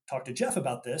 talk to Jeff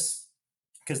about this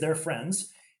because they're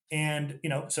friends. And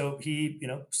so he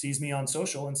sees me on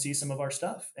social and sees some of our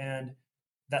stuff, and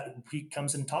that he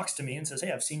comes and talks to me and says,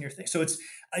 hey, I've seen your thing. So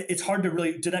it's hard to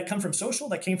really, did that come from social?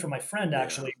 That came from my friend,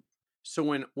 actually. So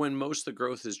when most of the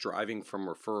growth is driving from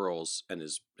referrals and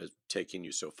is taking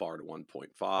you so far to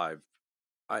 1.5,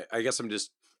 I guess I'm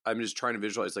just trying to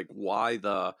visualize like why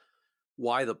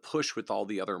the push with all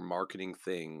the other marketing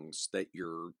things that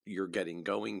you're getting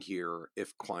going here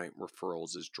if client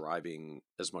referrals is driving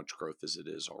as much growth as it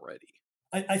is already.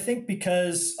 I think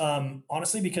because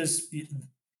honestly, because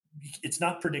it's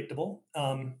not predictable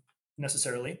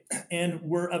necessarily, and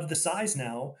we're of the size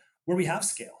now where we have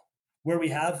scale, where we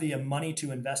have the money to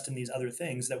invest in these other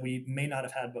things that we may not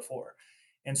have had before,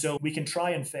 and so we can try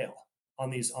and fail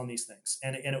on these things,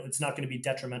 and it's not going to be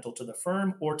detrimental to the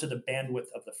firm or to the bandwidth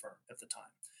of the firm at the time.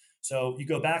 So you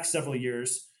go back several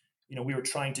years, we were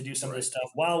trying to do some of this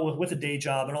stuff while with a day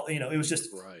job and all, it was just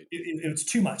it was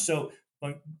too much. So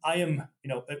I am,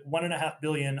 at 1.5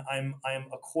 billion, I am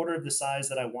a quarter of the size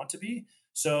that I want to be.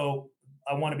 So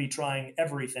I want to be trying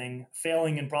everything,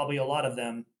 failing in probably a lot of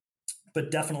them,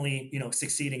 but definitely,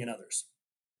 succeeding in others.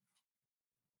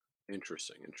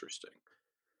 Interesting.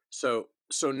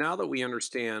 So now that we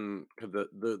understand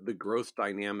the growth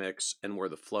dynamics and where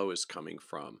the flow is coming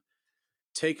from,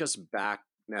 take us back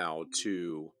now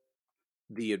to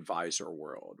the advisor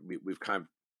world. We've kind of,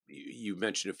 you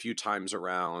mentioned a few times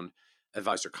around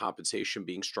advisor compensation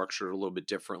being structured a little bit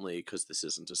differently because this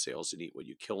isn't a sales and eat what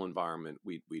you kill environment.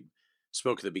 We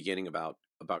spoke at the beginning about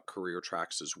career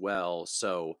tracks as well.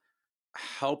 So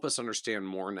help us understand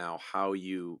more now how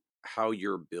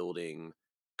you're building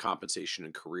compensation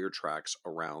and career tracks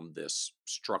around this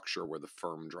structure where the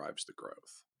firm drives the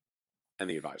growth and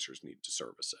the advisors need to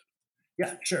service it.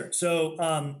 Yeah, sure. So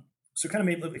kind of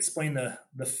maybe explain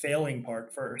the failing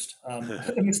part first.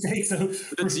 The mistake. So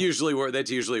that's usually where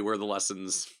the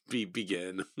lessons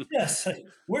begin. Yes.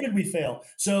 Where did we fail?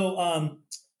 So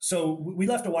we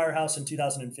left a wirehouse in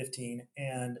 2015,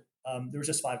 and there was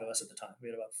just five of us at the time. We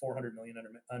had about 400 million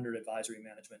under advisory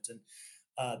management,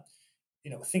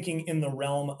 and thinking in the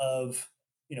realm of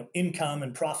income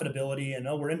and profitability, and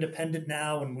we're independent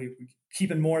now, and we're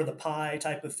keeping more of the pie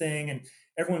type of thing, and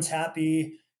everyone's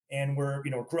happy, and we're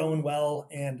growing well,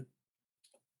 and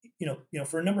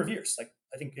for a number of years, like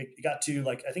I think it got to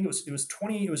I think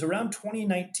it was around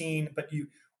 2019, but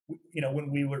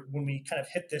when we kind of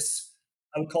hit this,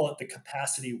 I would call it the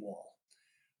capacity wall.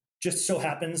 Just so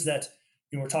happens that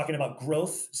we're talking about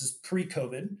growth. This is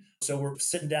pre-COVID. So we're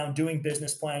sitting down doing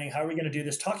business planning. How are we going to do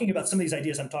this? Talking about some of these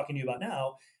ideas I'm talking to you about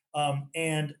now.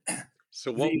 And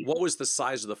so what was the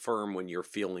size of the firm when you're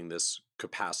feeling this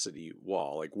capacity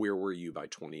wall? Like, where were you by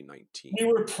 2019? We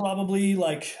were probably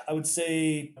I would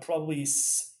say probably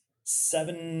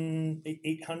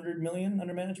 800 million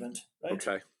under management, right?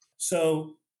 Okay.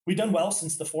 So we've done well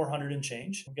since the 400 and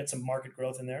change. We'll get some market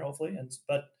growth in there, hopefully.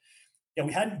 But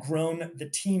we hadn't grown the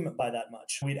team by that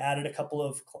much. We'd added a couple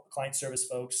of client service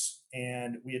folks,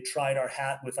 and we had tried our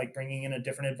hat with bringing in a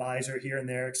different advisor here and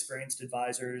there, experienced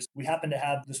advisors. We happened to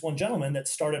have this one gentleman that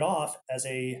started off as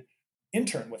a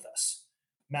intern with us,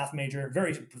 math major,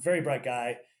 very, very bright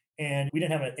guy. And we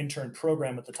didn't have an intern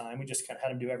program at the time. We just kind of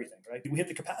had him do everything, right? We hit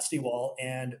the capacity wall,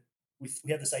 and we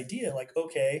had this idea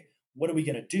okay, what are we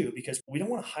going to do? Because we don't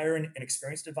want to hire an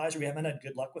experienced advisor. We haven't had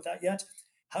good luck with that yet.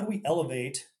 How do we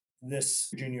elevate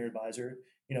this junior advisor,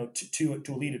 to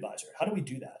a lead advisor? How do we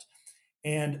do that?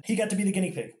 And he got to be the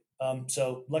guinea pig.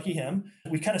 So lucky him.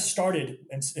 We kind of started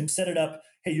and set it up.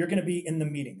 Hey, you're going to be in the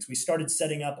meetings. We started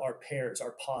setting up our pairs,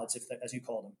 our pods, as you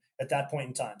call them, at that point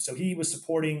in time. So he was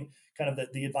supporting kind of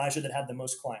the advisor that had the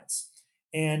most clients.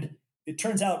 And it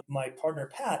turns out my partner,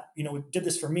 Pat, did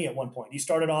this for me at one point. He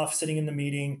started off sitting in the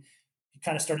meeting. He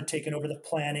kind of started taking over the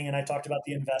planning, and I talked about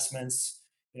the investments.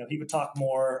 He would talk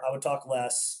more, I would talk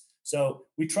less. So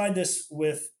we tried this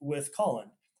with Colin,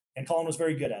 and Colin was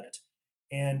very good at it.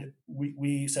 And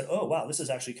we said, oh, wow, this is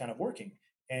actually kind of working.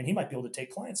 And he might be able to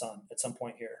take clients on at some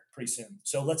point here pretty soon.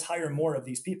 So let's hire more of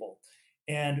these people.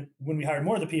 And when we hired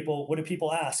more of the people, what do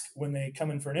people ask when they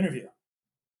come in for an interview?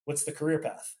 What's the career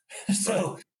path?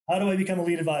 So how do I become a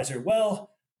lead advisor?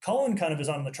 Well, Colin kind of is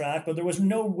on the track, but there was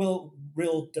no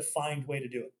real defined way to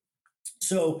do it.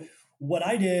 So what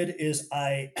I did is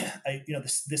the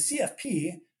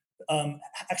CFP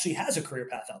actually has a career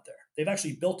path out there. They've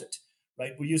actually built it,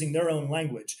 right? We're using their own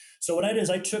language. So what I did is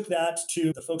I took that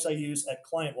to the folks I use at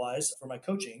ClientWise for my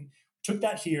coaching, took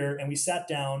that here, and we sat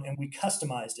down and we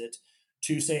customized it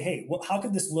to say, hey, how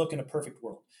could this look in a perfect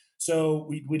world? So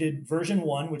we did version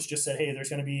 1, which just said, hey, there's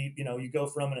going to be, you go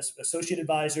from an associate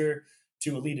advisor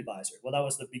to a lead advisor. Well, that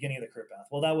was the beginning of the career path.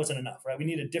 Well, that wasn't enough, right? We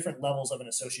needed different levels of an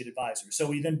associate advisor. So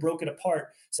we then broke it apart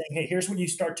saying, hey, here's when you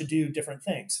start to do different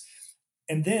things.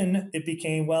 And then it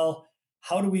became, well,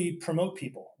 how do we promote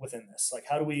people within this?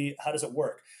 How does it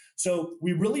work? So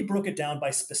we really broke it down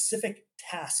by specific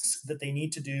tasks that they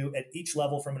need to do at each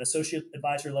level, from an associate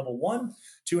advisor level 1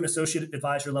 to an associate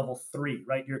advisor level 3,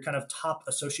 right? You're kind of top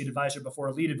associate advisor before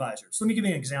a lead advisor. So let me give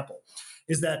you an example,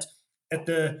 is that at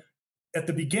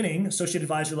the beginning, associate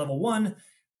advisor level 1,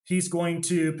 he's going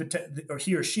to, or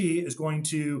he or she is going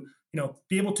to,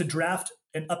 be able to draft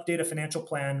and update a financial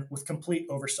plan with complete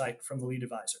oversight from the lead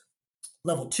advisor.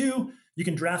 Level 2, you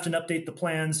can draft and update the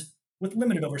plans with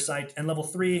limited oversight. And level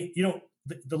 3,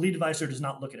 the lead advisor does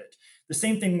not look at it. The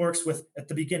same thing works with at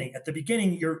the beginning. At the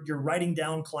beginning, you're writing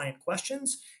down client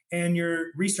questions and you're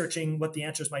researching what the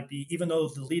answers might be, even though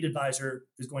the lead advisor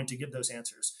is going to give those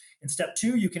answers. In step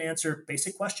 2, you can answer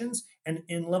basic questions. And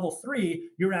in level 3,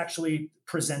 you're actually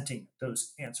presenting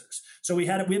those answers. So we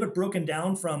have it broken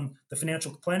down from the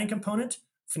financial planning component,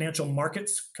 financial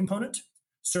markets component,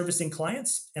 servicing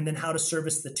clients, and then how to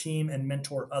service the team and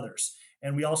mentor others.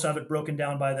 And we also have it broken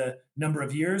down by the number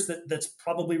of years that's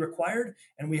probably required.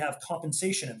 And we have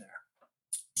compensation in there.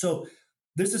 So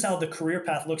this is how the career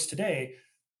path looks today.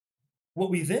 What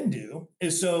we then do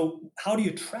is, so how do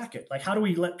you track it? How do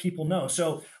we let people know?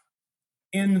 So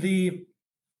we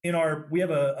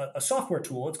have a software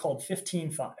tool. It's called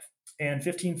 15.5. And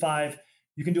 15.5,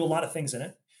 you can do a lot of things in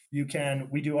it.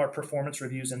 We do our performance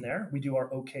reviews in there. We do our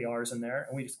OKRs in there.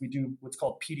 And we do what's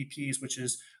called PDPs, which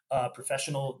is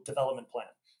professional development plan.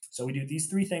 So we do these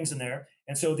 3 things in there.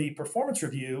 And so the performance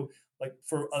review like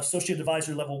for associate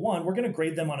advisor level 1, we're going to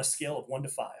grade them on a scale of 1 to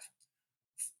 5.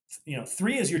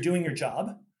 3 is you're doing your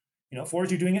job. 4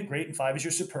 is you're doing it great, and 5 is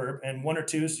you're superb, and 1 or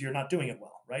 2 is you're not doing it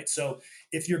well, right? So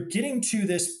if you're getting to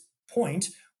this point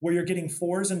where you're getting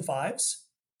 4s and 5s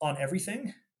on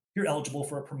everything, you're eligible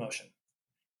for a promotion.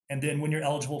 And then when you're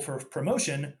eligible for a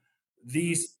promotion,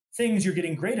 these things you're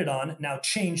getting graded on now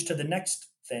change to the next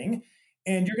thing,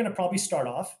 and you're going to probably start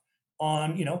off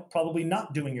on, probably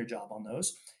not doing your job on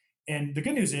those. And the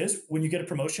good news is when you get a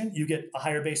promotion, you get a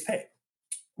higher base pay.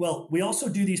 Well, we also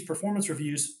do these performance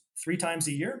reviews 3 times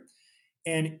a year.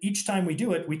 And each time we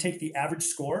do it, we take the average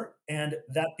score, and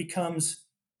that becomes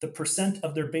the percent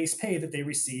of their base pay that they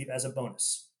receive as a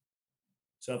bonus.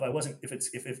 So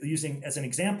if using as an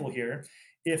example here,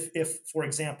 if for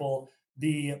example,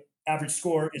 the average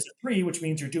score is a 3, which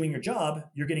means you're doing your job,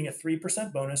 you're getting a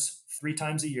 3% bonus 3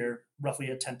 times a year,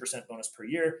 roughly a 10% bonus per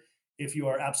year. If you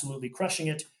are absolutely crushing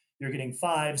it, you're getting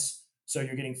 5s, so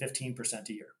you're getting 15%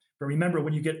 a year. But remember,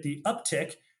 when you get the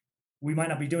uptick, we might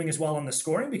not be doing as well on the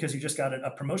scoring because you just got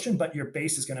a promotion, but your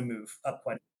base is going to move up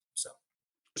quite a bit.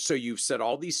 So you've set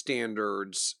all these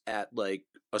standards at like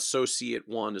associate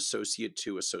 1, associate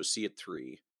 2, associate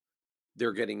 3.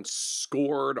 They're getting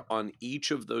scored on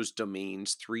each of those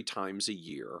domains 3 times a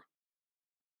year,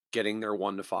 getting their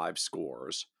 1 to 5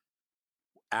 scores.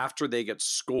 After they get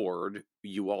scored,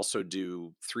 you also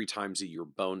do 3 times a year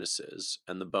bonuses,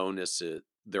 and the bonus is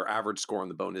their average score on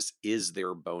the bonus is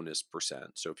their bonus percent.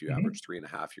 So if you average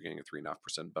 3.5, you're getting a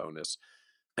 3.5% bonus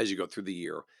as you go through the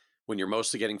year. When you're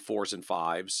mostly getting 4s and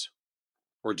 5s,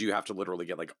 or do you have to literally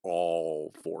get like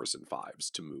all 4s and 5s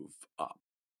to move up?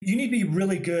 You need to be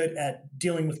really good at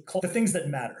dealing with the things that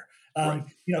matter. Right.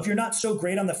 If you're not so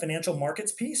great on the financial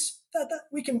markets piece, that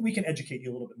we can educate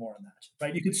you a little bit more on that,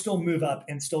 right? You could still move up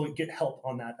and still get help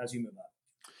on that as you move up.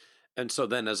 And so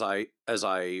then as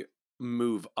I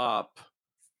move up,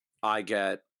 I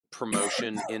get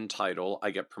promotion in title, I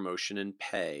get promotion in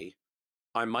pay.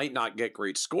 I might not get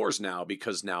great scores now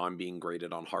because now I'm being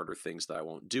graded on harder things that I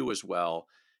won't do as well.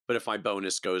 But if my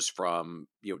bonus goes from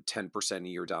 10% a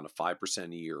year down to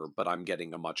 5% a year, but I'm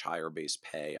getting a much higher base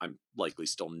pay, I'm likely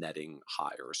still netting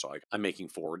higher. So I'm making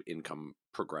forward income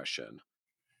progression.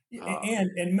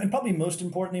 And probably most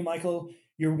importantly, Michael,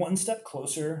 you're one step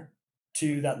closer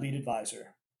to that lead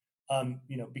advisor.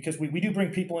 Because we do bring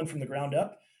people in from the ground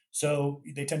up, so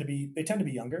they tend to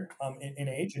be younger in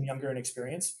age and younger in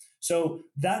experience. So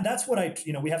that's what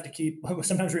we have to keep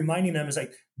sometimes reminding them is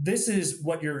like, this is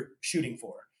what you're shooting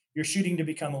for. You're shooting to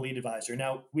become a lead advisor.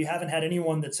 Now, we haven't had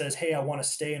anyone that says, hey, I want to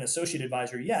stay an associate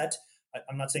advisor yet.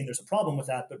 I'm not saying there's a problem with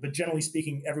that, but generally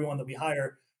speaking, everyone that we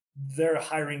hire, they're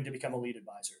hiring to become a lead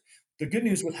advisor. The good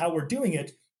news with how we're doing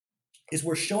it is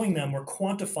we're showing them, we're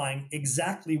quantifying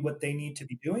exactly what they need to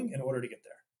be doing in order to get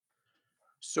there.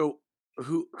 So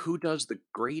who does the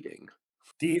grading?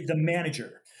 The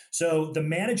manager. So the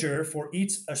manager for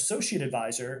each associate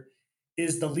advisor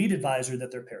is the lead advisor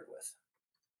that they're paired with.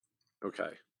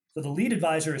 Okay. So the lead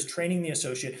advisor is training the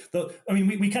associate.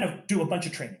 We kind of do a bunch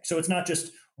of training. So it's not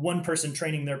just one person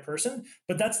training their person,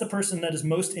 but that's the person that is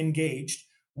most engaged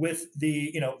with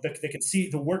they can see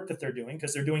the work that they're doing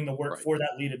because they're doing the work for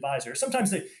that lead advisor.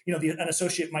 Sometimes an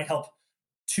associate might help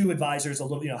 2 advisors a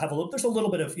little, there's a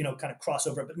little bit of, kind of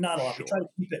crossover, but not a lot. Sure. We try to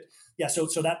keep it. Yeah.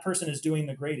 So that person is doing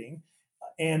the grading.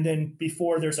 And then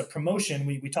before there's a promotion,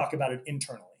 we talk about it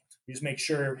internally. We just make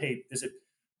sure, hey, is it,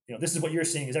 this is what you're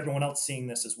seeing. Is everyone else seeing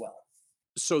this as well?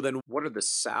 So then what are the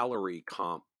salary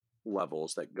comp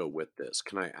levels that go with this?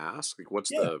 Can I ask? Like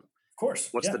what's Of course.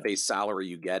 What's the base salary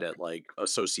you get at like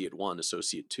associate 1,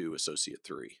 associate 2, associate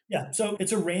 3? Yeah. So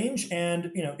it's a range,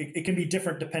 and it can be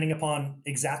different depending upon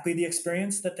exactly the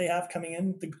experience that they have coming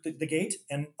in the gate.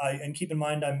 And keep in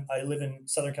mind, I live in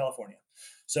Southern California.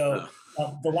 So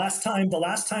the last time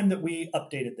that we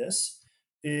updated this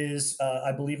is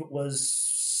I believe it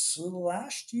was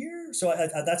last year. So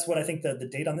that's what I think the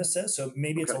date on this says. So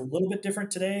maybe it's a little bit different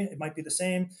today. It might be the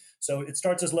same. So it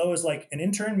starts as low as like an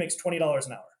intern makes $20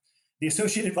 an hour. The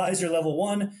associate advisor level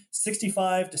 1,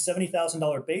 $65,000 to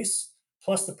 $70,000 base,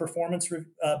 plus the performance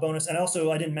bonus. And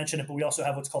also, I didn't mention it, but we also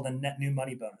have what's called a net new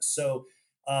money bonus. So,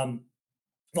 I'll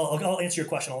answer your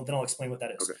question, then I'll explain what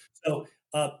that is. Okay. So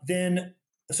then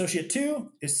associate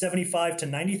 2 is $75,000 to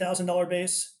 $90,000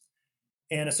 base,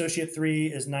 and associate 3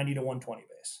 is $90,000 to $120,000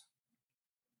 base.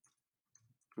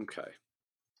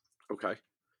 Okay.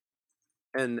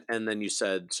 And then you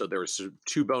said, so there's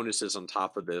 2 bonuses on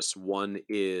top of this. One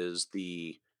is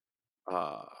the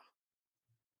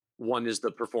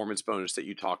performance bonus that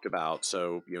you talked about.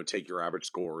 So, take your average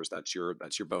scores. That's your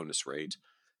bonus rate.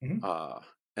 Mm-hmm.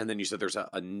 And then you said there's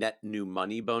a net new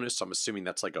money bonus. So I'm assuming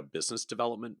that's like a business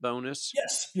development bonus.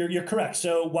 Yes, you're correct.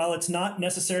 So while it's not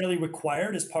necessarily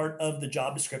required as part of the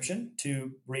job description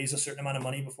to raise a certain amount of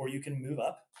money before you can move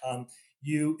up,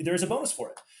 there's a bonus for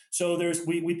it. So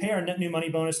we pay our net new money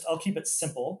bonus. I'll keep it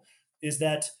simple. Is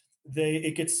that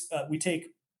we take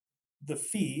the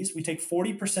fees. We take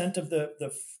 40% of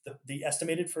the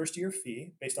estimated first year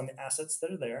fee based on the assets that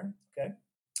are there. Okay,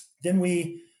 then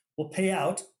we will pay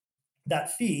out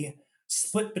that fee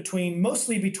split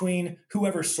mostly between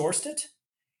whoever sourced it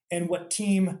and what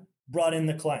team brought in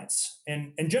the clients.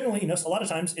 And generally, a lot of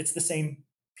times it's the same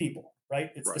people,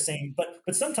 right? It's Right. the same,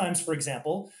 but sometimes, for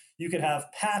example, you could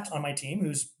have Pat on my team,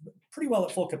 who's pretty well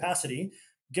at full capacity,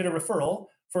 get a referral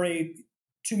for a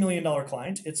 $2 million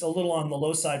client. It's a little on the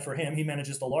low side for him. He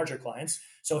manages the larger clients.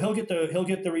 So he'll get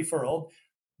the referral.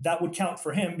 That would count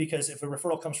for him because if a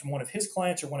referral comes from one of his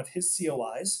clients or one of his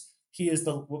COIs, he is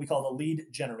what we call the lead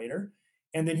generator.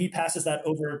 And then he passes that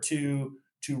over to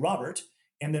Robert.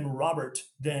 And then Robert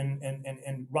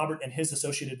and Robert and his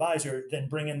associate advisor then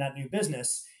bring in that new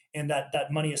business, and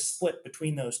that money is split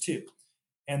between those two.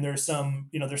 And there's some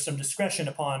discretion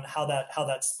upon how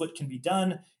that split can be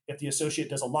done. If the associate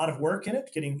does a lot of work in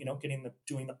it,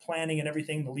 doing the planning and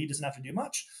everything, the lead doesn't have to do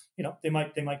much. They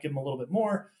might give them a little bit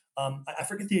more. I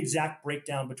forget the exact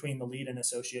breakdown between the lead and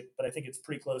associate, but I think it's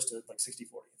pretty close to like 60-40,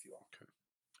 if you will. Okay.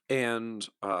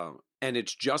 And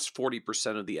it's just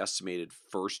 40% of the estimated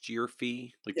first year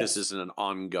fee. Like Yes. This isn't an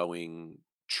ongoing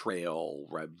trail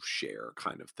rev share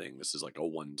kind of thing. This is like a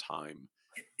one-time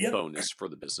Yep. bonus for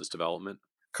the business development.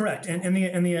 Correct. And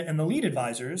the lead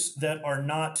advisors that are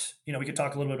not, we could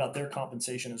talk a little bit about their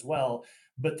compensation as well.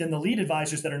 But then the lead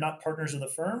advisors that are not partners of the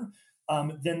firm,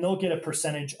 then they'll get a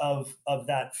percentage of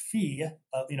that fee,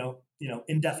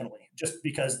 indefinitely, just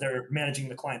because they're managing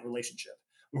the client relationship,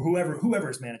 or whoever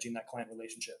is managing that client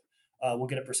relationship will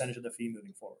get a percentage of the fee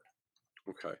moving forward.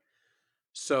 Okay.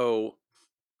 So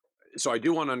I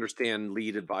do want to understand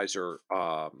lead advisor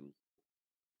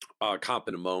comp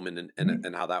in a moment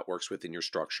and how that works within your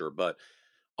structure. But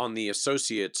on the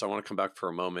associates, I want to come back for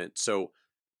a moment. So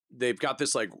they've got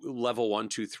this like level 1,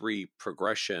 2, 3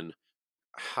 progression.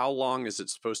 How long is it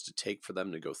supposed to take for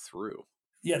them to go through?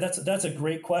 Yeah, that's a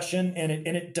great question, and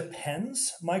it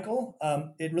depends, Michael.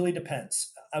 It really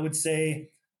depends. I would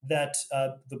say that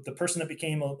the person that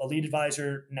became a lead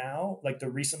advisor now, like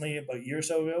recently about a year or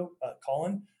so ago,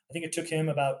 Colin, I think it took him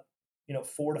about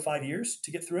 4 to 5 years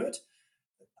to get through it.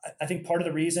 I think part of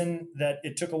the reason that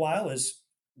it took a while is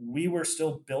we were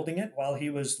still building it while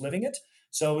he was living it,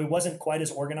 so it wasn't quite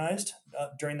as organized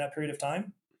during that period of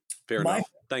time. Fair enough.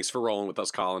 Thanks for rolling with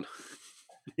us, Colin.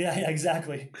 Yeah,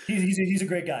 exactly. He's a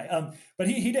great guy. But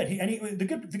he did. The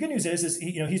good news is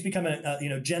he's become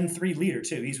a Gen 3 leader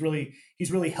too. He's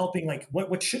really helping. Like,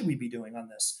 what should we be doing on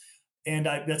this? And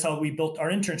that's how we built our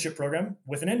internship program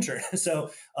with an intern.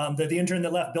 So the intern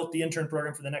that left built the intern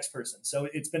program for the next person. So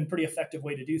it's been a pretty effective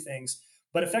way to do things.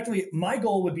 But effectively, my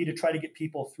goal would be to try to get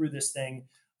people through this thing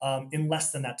in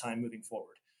less than that time moving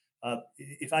forward.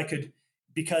 If I could,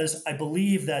 because I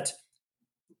believe that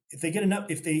if they get enough,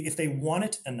 if they want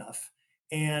it enough,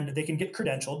 and they can get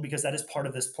credentialed, because that is part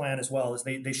of this plan as well, is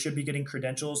they should be getting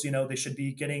credentials. They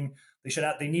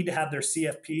need to have their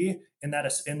CFP in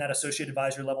that associate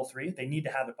advisor level 3. They need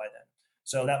to have it by then.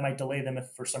 So that might delay them if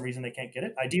for some reason they can't get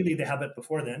it. Ideally, they have it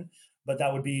before then, but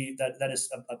that is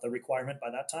the requirement by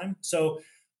that time. So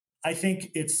I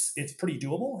think it's pretty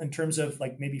doable in terms of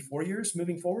like maybe 4 years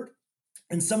moving forward.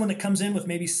 And someone that comes in with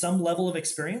maybe some level of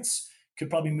experience could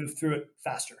probably move through it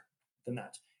faster than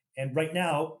that. And right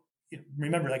now,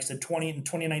 remember, like I said,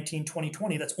 2019,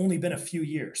 2020, that's only been a few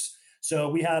years. So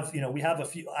we have a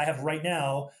few. I have right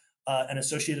now an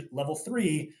associate level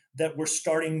 3 that we're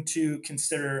starting to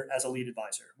consider as a lead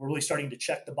advisor. We're really starting to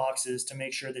check the boxes to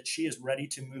make sure that she is ready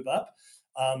to move up,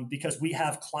 because we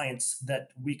have clients that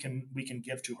we can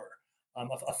give to her,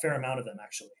 a fair amount of them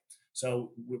actually.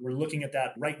 So we're looking at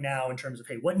that right now in terms of,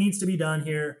 hey, what needs to be done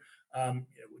here?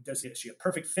 Is she a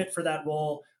perfect fit for that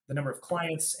role? The number of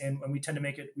clients, and we tend to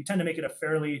make it a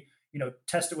fairly,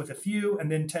 test it with a few, and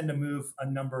then tend to move a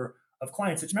number of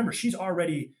clients. It's, remember, she's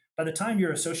already, by the time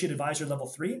you're associate advisor level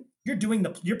 3,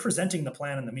 you're presenting the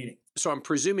plan in the meeting. So I'm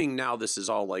presuming now this is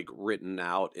all like written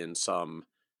out in some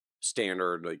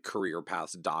standard like career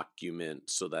path document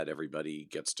so that everybody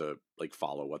gets to like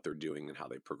follow what they're doing and how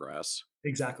they progress.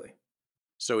 Exactly.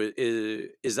 So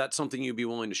is that something you'd be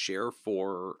willing to share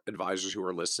for advisors who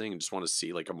are listening and just want to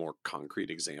see like a more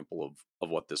concrete example of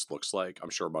what this looks like?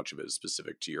 I'm sure a bunch of it is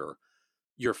specific to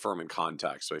your firm in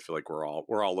context. So I feel like we're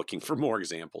all looking for more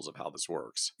examples of how this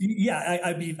works. Yeah,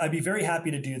 I'd be very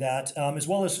happy to do that, as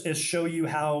well as show you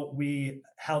how the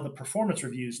performance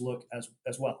reviews look as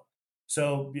well.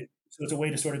 So it's a way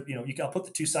to sort of, I'll put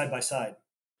the two side by side.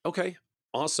 Okay.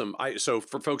 Awesome. So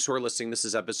for folks who are listening, this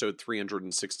is episode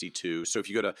 362. So if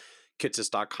you go to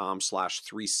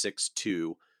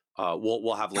kitces.com/362,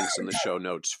 we'll have links in the show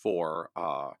notes for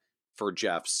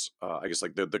Jeff's I guess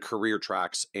like the career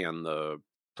tracks and the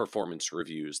performance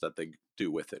reviews that they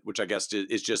do with it, which I guess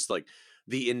is just like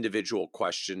the individual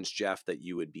questions, Jeff, that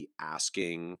you would be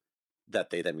asking that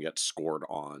they then get scored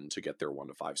on to get their 1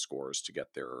 to 5 scores to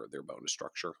get their bonus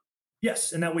structure.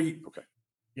 Yes, and that way. Okay.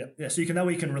 Yeah. So that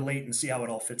way you can relate and see how it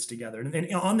all fits together.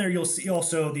 And on there, you'll see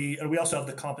also we also have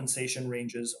the compensation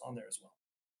ranges on there as well.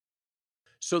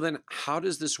 So then how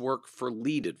does this work for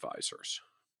lead advisors?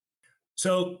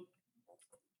 So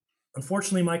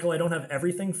unfortunately, Michael, I don't have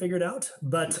everything figured out,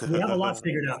 but we have a lot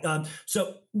figured out.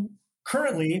 So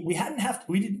currently, we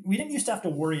didn't used to have to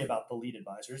worry about the lead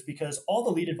advisors because all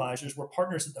the lead advisors were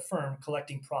partners at the firm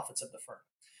collecting profits of the firm.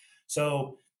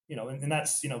 So, and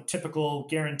that's, typical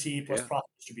guarantee plus profit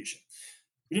distribution.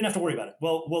 We didn't have to worry about it.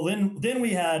 Well, then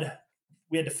we had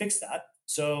to fix that.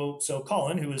 So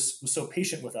Colin, who was so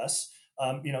patient with us,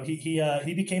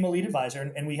 he became a lead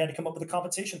advisor, and we had to come up with a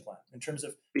compensation plan in terms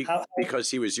of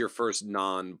because he was your first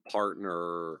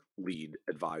non-partner lead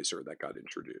advisor that got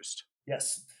introduced.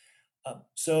 Yes.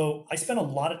 So I spent a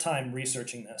lot of time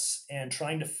researching this and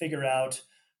trying to figure out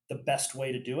the best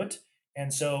way to do it.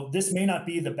 And so this may not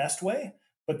be the best way,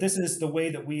 but this is the way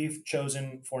that we've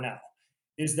chosen for now,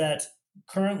 is that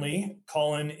currently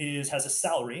Colin has a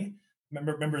salary.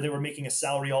 Remember they were making a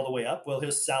salary all the way up. Well,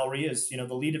 his salary is,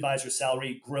 the lead advisor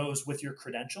salary grows with your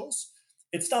credentials.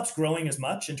 It stops growing as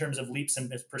much in terms of leaps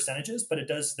and percentages, but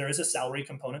there is a salary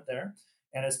component there.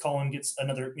 And as Colin gets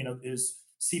another, is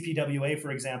CPWA, for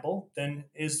example, then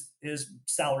his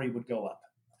salary would go up.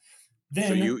 Then,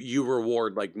 so you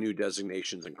reward like new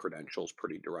designations and credentials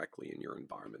pretty directly in your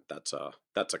environment. That's a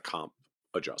comp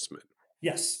adjustment.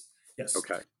 Yes.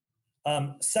 Okay.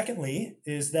 Secondly,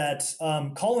 is that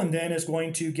Colin then is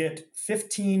going to get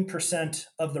 15%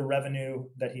 of the revenue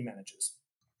that he manages,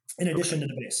 in addition to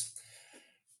the base.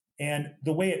 And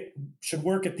the way it should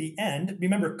work at the end,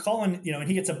 remember, Colin, and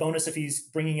he gets a bonus if he's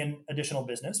bringing in additional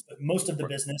business, but most of the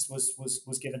business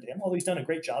was given to him. Although he's done a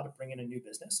great job at bringing in new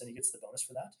business, and he gets the bonus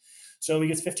for that. So he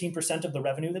gets 15% of the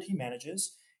revenue that he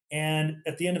manages. And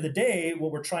at the end of the day,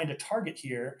 what we're trying to target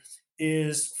here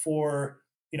is for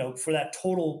that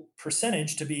total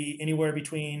percentage to be anywhere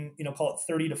between, call it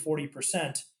 30 to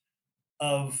 40%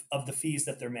 of the fees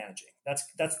that they're managing. That's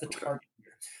the target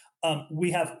here. We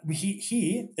haven't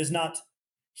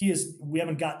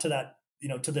got to that,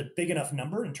 to the big enough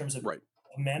number in terms of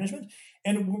management.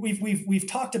 And we've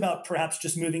talked about perhaps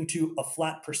just moving to a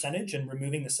flat percentage and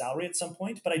removing the salary at some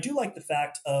point. But I do like the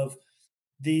fact of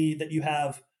that you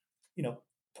have,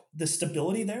 the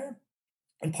stability there.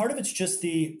 And part of it's just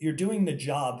you're doing the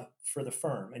job for the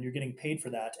firm and you're getting paid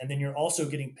for that. And then you're also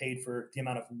getting paid for the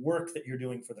amount of work that you're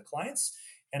doing for the clients.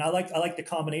 And I like the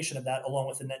combination of that along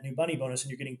with the net new money bonus, and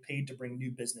you're getting paid to bring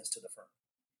new business to the firm.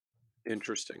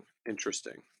 Interesting.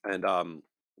 And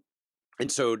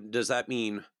so does that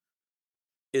mean,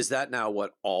 is that now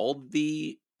what all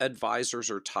the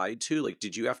advisors are tied to? Like,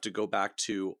 did you have to go back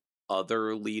to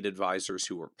other lead advisors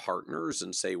who were partners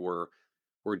and say we're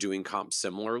doing comp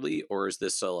similarly, or is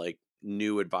this like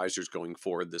new advisors going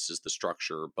forward? This is the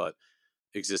structure, but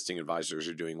existing advisors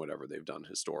are doing whatever they've done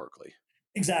historically.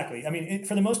 Exactly. I mean,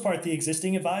 for the most part, the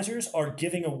existing advisors are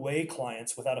giving away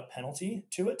clients without a penalty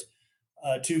to it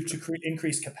to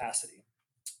increase capacity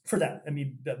for that. I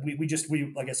mean, we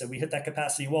like I said, we hit that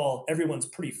capacity wall. Everyone's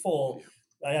pretty full.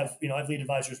 I have lead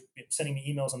advisors sending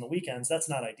me emails on the weekends. That's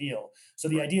not ideal. So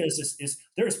the idea is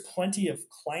there is plenty of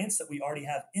clients that we already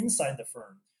have inside the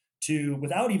firm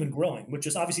without even growing, which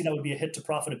is obviously that would be a hit to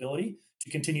profitability to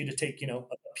continue to take, a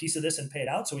piece of this and pay it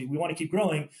out. So we want to keep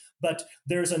growing, but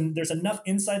there's enough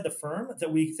inside the firm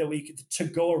that we to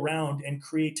go around and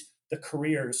create the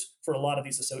careers for a lot of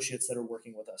these associates that are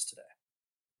working with us today.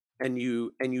 And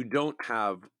you don't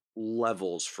have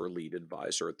levels for lead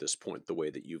advisor at this point, the way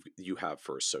that you have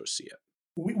for associate.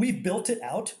 We've built it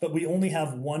out, but we only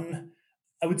have one.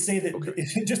 I would say that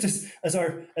just as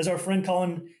our friend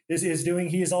Colin is doing,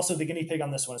 he is also the guinea pig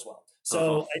on this one as well.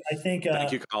 So I think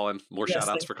thank you, Colin. More shout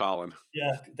outs for Colin.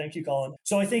 Yeah, thank you, Colin.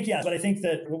 So I think but I think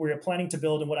that what we're planning to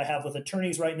build and what I have with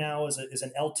attorneys right now is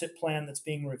an LTIP plan that's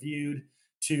being reviewed.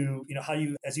 to, how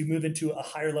you, as you move into a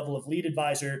higher level of lead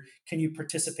advisor, can you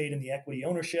participate in the equity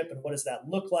ownership and what does that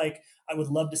look like? I would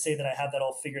love to say that I have that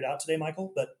all figured out today,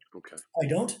 Michael, but Okay. I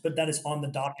don't, but that is on the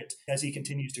docket as he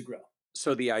continues to grow.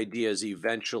 So the idea is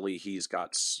eventually he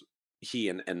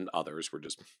and others, we're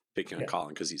just picking on Yeah. Colin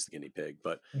because he's the guinea pig,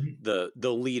 but Mhm.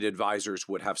 the lead advisors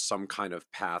would have some kind of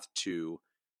path to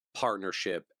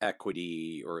partnership,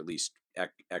 equity, or at least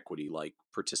equity like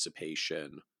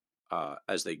participation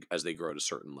as they grow to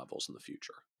certain levels in the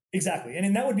future. Exactly.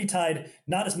 And that would be tied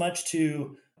not as much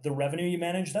to the revenue you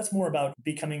manage. That's more about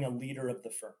becoming a leader of the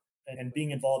firm and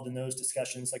being involved in those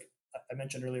discussions. Like I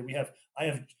mentioned earlier, I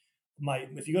have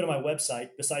if you go to my website,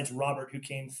 besides Robert, who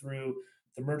came through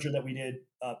the merger that we did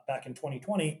back in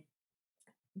 2020,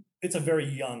 it's a very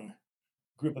young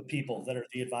group of people that are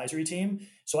the advisory team.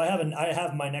 So I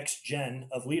have my next gen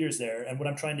of leaders there. And what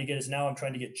I'm trying to get is now I'm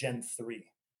trying to get Gen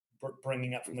 3,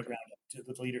 bringing up from the Okay. ground up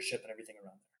with leadership and everything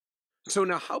around there. So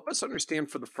now help us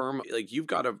understand for the firm, like you've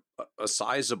got a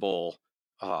sizable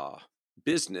uh,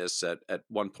 business at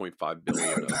 1.5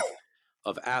 billion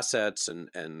of assets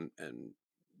and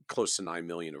close to 9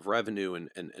 million of revenue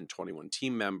and 21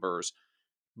 team members.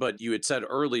 But you had said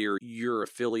earlier you're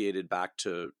affiliated back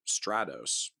to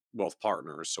Stratos Wealth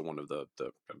Partners, so one of the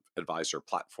advisor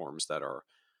platforms that are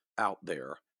out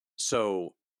there.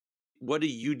 So what do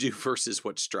you do versus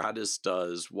what Stratus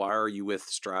does? Why are you with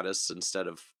Stratus instead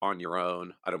of on your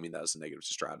own? I don't mean that as a negative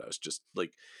to Stratus, just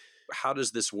like how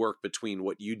does this work between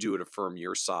what you do at a firm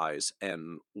your size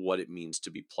and what it means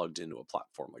to be plugged into a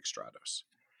platform like Stratos?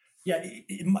 Yeah,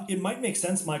 it might make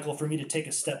sense, Michael, for me to take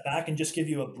a step back and just give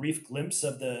you a brief glimpse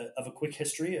of a quick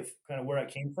history of kind of where I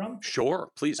came from.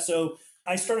 Sure, please. So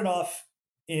I started off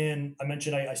I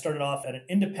mentioned I started off at an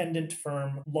independent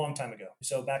firm a long time ago.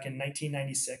 So back in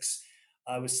 1996,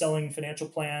 I was selling financial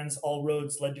plans. All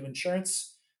roads led to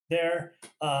insurance there.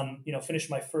 Finished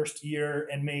my first year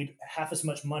and made half as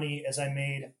much money as I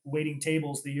made waiting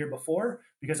tables the year before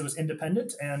because it was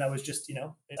independent. And I was just,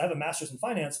 I have a master's in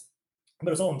finance, but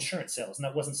it was all insurance sales, and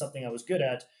that wasn't something I was good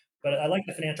at. But I like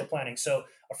the financial planning. So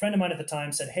a friend of mine at the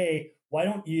time said, "Hey, why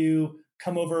don't you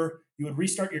come over? You would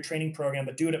restart your training program,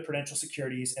 but do it at Prudential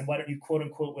Securities. And why don't you, quote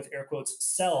unquote, with air quotes,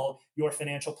 sell your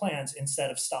financial plans instead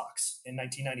of stocks in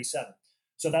 1997?"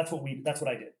 So that's what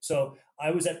I did. So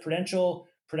I was at Prudential.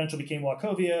 Prudential became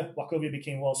Wachovia. Wachovia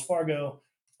became Wells Fargo.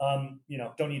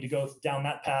 Don't need to go down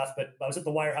that path, but I was at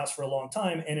the wirehouse for a long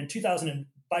time. And in 2000,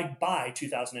 by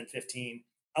 2015,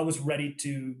 I was ready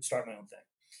to start my own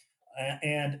thing.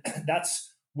 And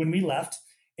that's when we left.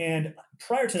 And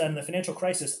prior to that, in the financial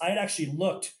crisis, I had actually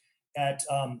looked at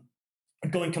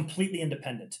going completely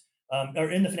independent or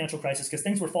in the financial crisis because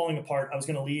things were falling apart. I was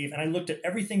going to leave. And I looked at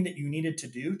everything that you needed to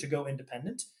do to go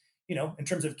independent, in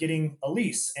terms of getting a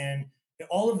lease and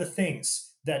all of the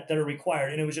things that are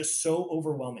required. And it was just so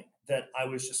overwhelming that I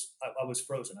was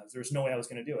frozen. There's no way I was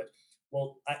going to do it.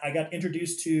 Well, I got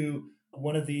introduced to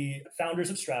one of the founders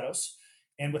of Stratos.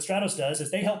 And what Stratos does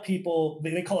is they help people,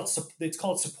 they call it's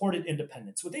called supported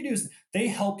independence. What they do is they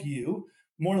help you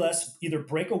more or less either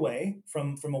break away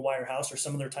from a wirehouse or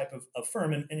some other type of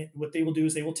firm. And what they will do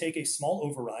is they will take a small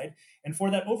override. And for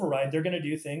that override, they're going to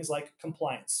do things like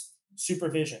compliance,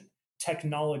 supervision,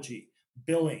 technology,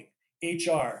 billing,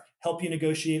 HR, help you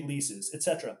negotiate leases,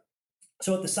 etc.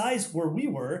 So at the size where we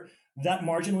were, that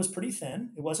margin was pretty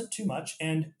thin. It wasn't too much.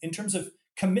 And in terms of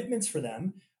commitments for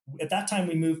them, at that time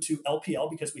we moved to LPL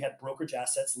because we had brokerage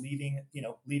assets leaving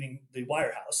the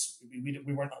wirehouse.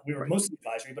 We were mostly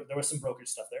advisory, but there was some brokerage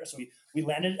stuff there. So we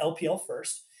landed at LPL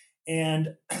first.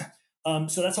 And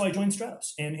so that's how I joined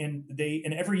Stratos.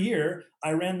 And every year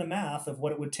I ran the math of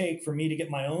what it would take for me to get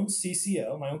my own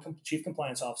CCO, my own chief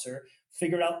compliance officer,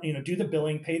 figure out, do the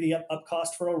billing, pay the up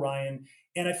cost for Orion.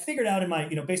 And I figured out in my,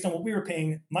 based on what we were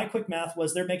paying, my quick math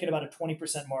was they're making about a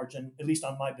 20% margin, at least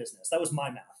on my business. That was my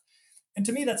math. And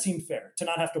to me, that seemed fair to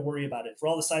not have to worry about it for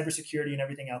all the cybersecurity and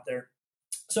everything out there.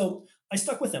 So I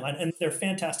stuck with them, and they're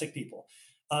fantastic people.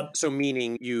 So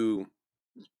meaning you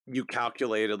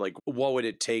calculated like what would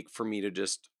it take for me to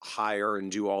just hire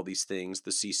and do all these things,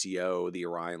 the CCO, the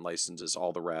Orion licenses,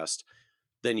 all the rest.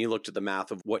 Then you looked at the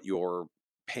math of what you're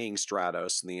paying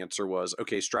Stratos, and the answer was,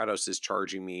 okay, Stratos is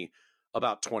charging me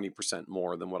about 20%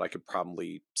 more than what I could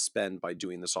probably spend by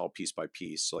doing this all piece by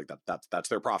piece. So like that's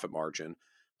their profit margin.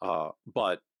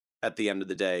 But at the end of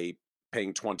the day,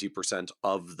 paying 20%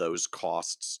 of those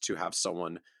costs to have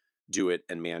someone do it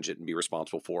and manage it and be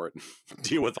responsible for it,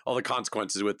 deal with all the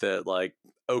consequences with it. Like,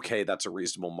 okay, that's a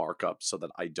reasonable markup so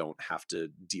that I don't have to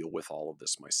deal with all of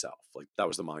this myself. Like that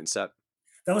was the mindset.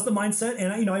 That was the mindset.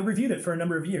 And I reviewed it for a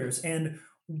number of years. And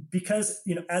because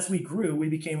as we grew, we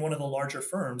became one of the larger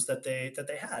firms that they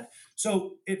had.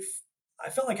 So I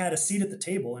felt like I had a seat at the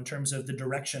table in terms of the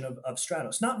direction of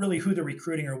Stratos, not really who they're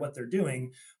recruiting or what they're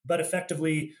doing, but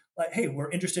effectively like, hey,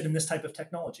 we're interested in this type of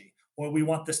technology, or we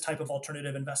want this type of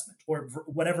alternative investment, or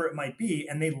whatever it might be.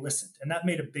 And they listened. And that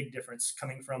made a big difference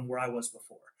coming from where I was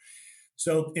before.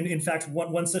 So in fact,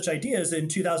 one such idea is in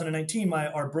 2019,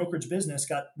 our brokerage business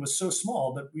was so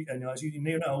small, but as you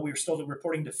know, we were still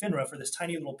reporting to FINRA for this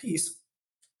tiny little piece.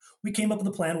 We came up with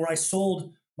a plan where I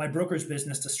sold my brokerage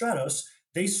business to Stratos.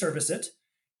 They service it.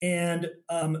 And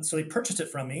so they purchased it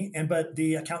from me, but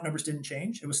the account numbers didn't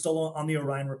change. It was still on the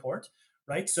Orion report,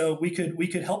 right? So we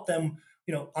could help them,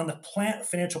 on the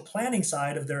financial planning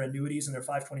side of their annuities and their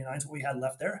 529s, what we had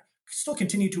left there, still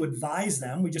continue to advise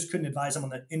them. We just couldn't advise them on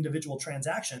the individual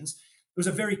transactions. It was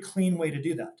a very clean way to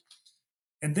do that.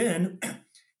 And then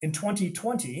in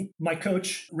 2020, my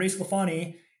coach, Ray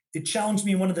Sclafani, it challenged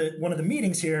me in one of the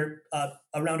meetings here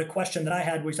around a question that I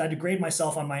had, which I had to grade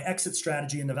myself on my exit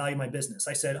strategy and the value of my business.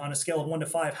 I said, on a scale of 1 to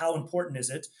 5, how important is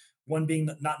it? 1 being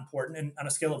not important, and on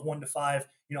a scale of 1 to 5,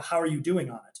 how are you doing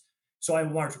on it? So I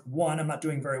marked 1, I'm not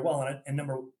doing very well on it, and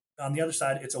number on the other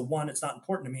side, it's a 1, it's not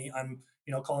important to me. I'm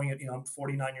calling it, I'm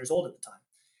 49 years old at the time.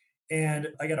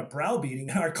 And I got a browbeating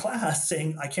in our class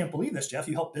saying, I can't believe this, Jeff.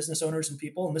 You help business owners and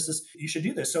people, and you should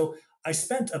do this. So I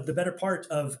spent the better part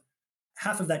of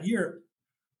half of that year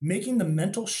making the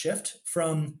mental shift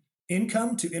from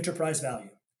income to enterprise value.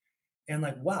 And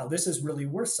like, wow, this is really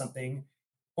worth something.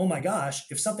 Oh my gosh,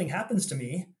 if something happens to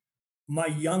me, my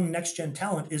young next gen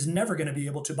talent is never going to be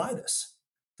able to buy this.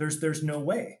 There's no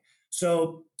way.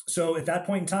 So at that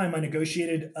point in time, I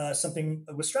negotiated something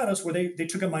with Stratos where they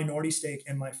took a minority stake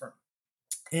in my firm.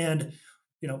 And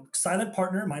silent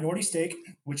partner, minority stake,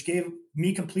 which gave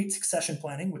me complete succession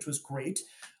planning, which was great.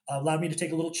 Allowed me to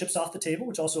take a little chips off the table,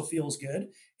 which also feels good.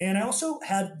 And I also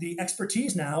had the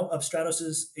expertise now of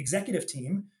Stratos's executive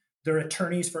team, their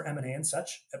attorneys for M&A and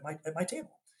such at my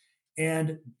table.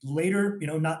 And later,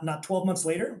 not 12 months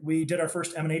later, we did our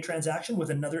first M&A transaction with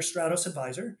another Stratos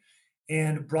advisor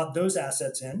and brought those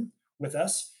assets in with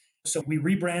us. So we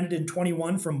rebranded in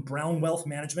 21 from Brown Wealth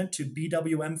Management to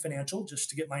BWM Financial, just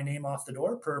to get my name off the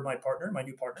door per my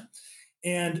new partner.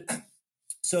 And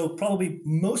so probably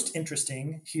most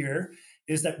interesting here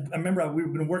is that I remember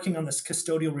we've been working on this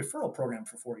custodial referral program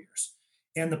for 4 years.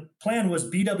 And the plan was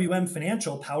BWM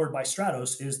Financial powered by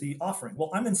Stratos is the offering.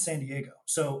 Well, I'm in San Diego.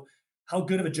 So how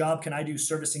good of a job can I do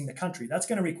servicing the country? That's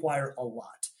going to require a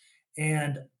lot.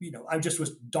 And, I just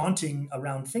was daunting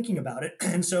around thinking about it.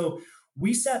 And so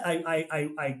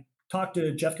I talked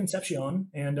to Jeff Concepcion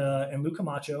and Lou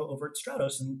Camacho over at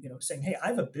Stratos and, saying, hey, I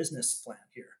have a business plan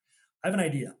here. I have an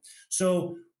idea.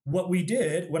 So what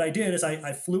I did is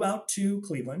I flew out to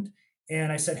Cleveland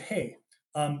and I said, hey,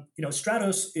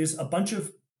 Stratos is a bunch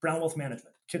of Brown Wealth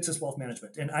Management, Kitces Wealth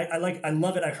Management. And I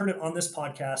love it. I heard it on this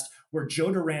podcast where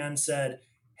Joe Duran said,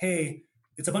 hey,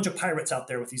 it's a bunch of pirates out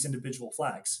there with these individual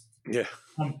flags. Yeah.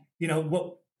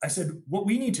 What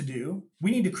we need to do,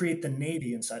 we need to create the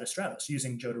Navy inside of Stratos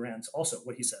using Joe Duran's also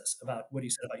what he said about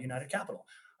United Capital.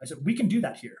 I said, we can do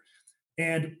that here.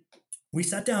 And we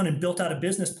sat down and built out a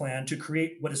business plan to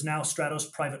create what is now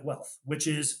Stratos Private Wealth, which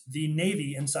is the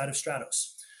Navy inside of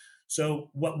Stratos. So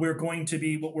what we're in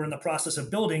the process of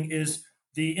building is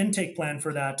the intake plan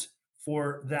for that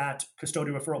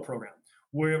custodial referral program,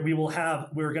 where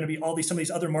we're going to be some of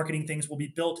these other marketing things will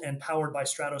be built and powered by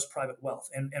Stratos Private Wealth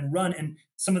and run, and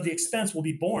some of the expense will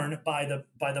be borne by the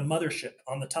mothership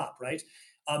on the top, right?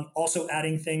 Also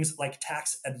adding things like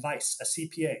tax advice, a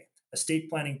CPA, estate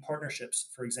planning partnerships,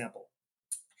 for example,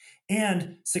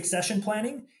 and succession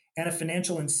planning and a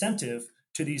financial incentive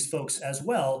to these folks as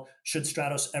well, should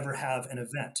Stratos ever have an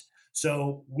event.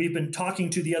 So we've been talking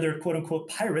to the other quote unquote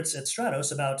pirates at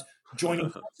Stratos about joining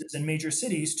forces in major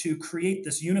cities to create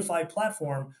this unified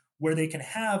platform where they can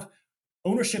have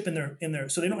ownership in their,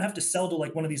 so they don't have to sell to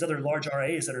like one of these other large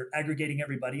RIAs that are aggregating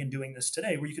everybody and doing this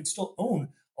today, where you can still own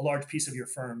a large piece of your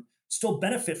firm, still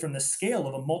benefit from the scale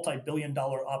of a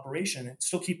multi-billion-dollar operation, and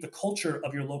still keep the culture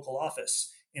of your local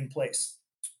office in place.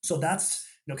 So that's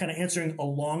kind of answering a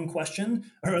long question,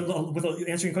 or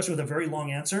answering a question with a very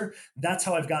long answer. That's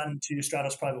how I've gotten to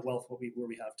Stratos Private Wealth, where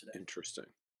we have today. Interesting.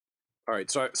 All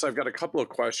right, so I've got a couple of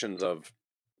questions of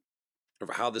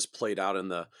how this played out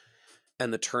and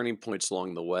the turning points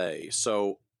along the way.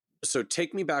 So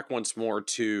take me back once more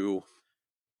to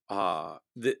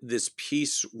this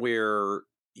piece where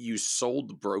you sold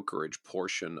the brokerage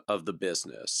portion of the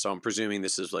business. So I'm presuming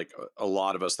this is like a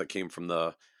lot of us that came from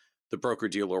the broker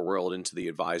dealer world into the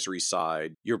advisory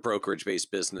side. Your brokerage based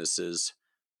business is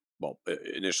well,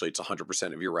 initially it's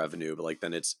 100% of your revenue, but like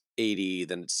then it's 80,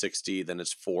 then it's 60, then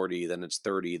it's 40, then it's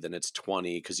 30, then it's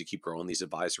 20, because you keep growing these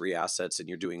advisory assets and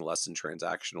you're doing less than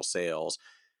transactional sales.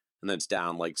 And then it's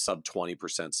down like sub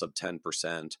 20%, sub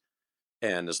 10%.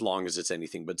 And as long as it's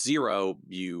anything but zero,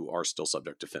 you are still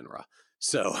subject to FINRA.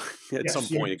 So at some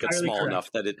Yes, you're point it gets entirely small correct.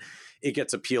 enough that it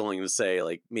gets appealing to say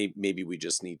like maybe we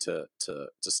just need to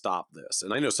stop this.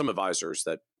 And I know some advisors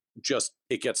that just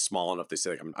it gets small enough they say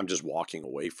like I'm just walking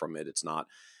away from it. It's not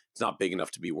big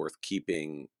enough to be worth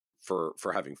keeping for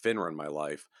having FINRA in my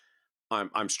life.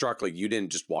 I'm struck like you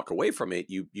didn't just walk away from it.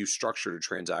 You structured a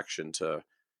transaction to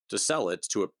sell it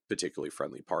to a particularly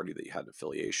friendly party that you had an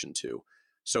affiliation to.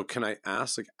 So can I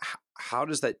ask, like, how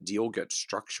does that deal get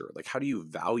structured? Like, how do you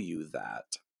value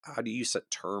that? How do you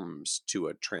set terms to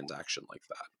a transaction like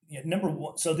that? Yeah, number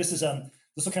one, so this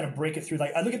will kind of break it through.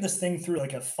 Like I look at this thing through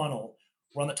like a funnel,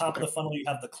 where on the top of Okay. the funnel you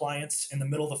have the clients, in the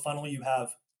middle of the funnel you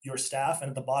have your staff, and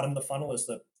at the bottom of the funnel is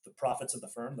the profits of the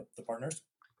firm, the partners.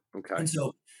 Okay. And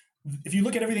so if you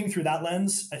look at everything through that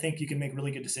lens, I think you can make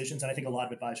really good decisions. And I think a lot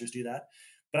of advisors do that.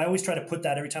 But I always try to put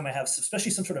that every time I have,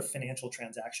 especially some sort of financial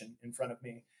transaction in front of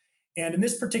me. And in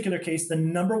this particular case, the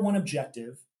number one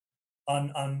objective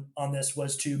on this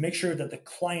was to make sure that the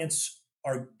clients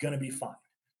are going to be fine,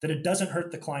 that it doesn't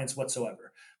hurt the clients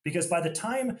whatsoever. Because by the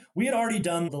time we had already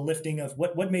done the lifting of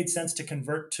what made sense to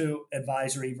convert to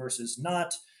advisory versus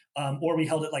not, or we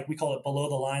held it like we call it below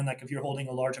the line. Like if you're holding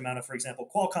a large amount of, for example,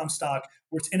 Qualcomm stock,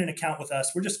 where it's in an account with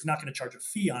us, we're just not going to charge a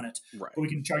fee on it, Right. but we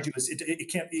can charge you as it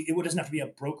doesn't have to be a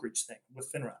brokerage thing with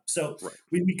FINRA. So Right.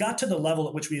 we got to the level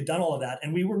at which we had done all of that,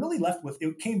 and we were really left with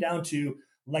it came down to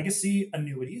legacy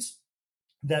annuities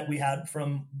that we had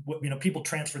from people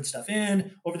transferred stuff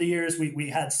in over the years. We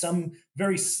had some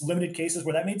very limited cases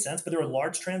where that made sense, but there were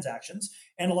large transactions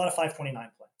and a lot of 529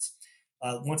 plans.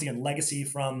 Once again, legacy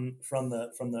from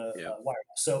the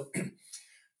wirehouse.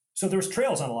 So there was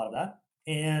trails on a lot of that,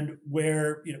 and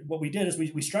where what we did is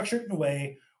we structured it in a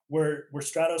way where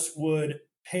Stratos would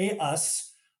pay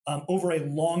us over a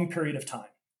long period of time,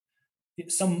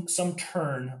 some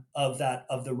turn of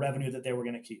the revenue that they were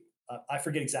going to keep. I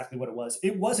forget exactly what it was.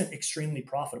 It wasn't extremely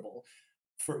profitable.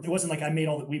 It wasn't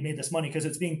like we made this money, because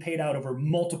it's being paid out over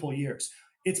multiple years.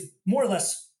 It's more or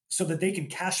less so that they can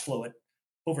cash flow it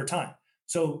over time.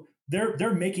 So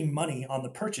they're making money on the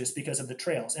purchase because of the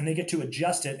trails, and they get to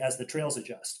adjust it as the trails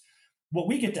adjust. What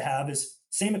we get to have is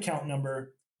same account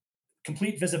number,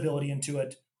 complete visibility into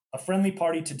it, a friendly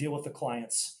party to deal with the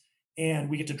clients, and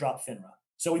we get to drop FINRA.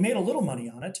 So we made a little money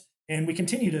on it, and we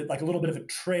continue to like a little bit of a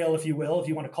trail, if you will, if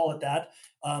you want to call it that.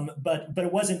 But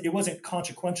it wasn't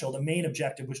consequential. The main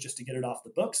objective was just to get it off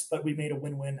the books, but we made a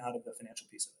win-win out of the financial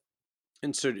piece of it.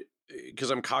 And so,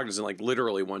 because I'm cognizant, like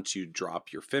literally once you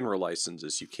drop your FINRA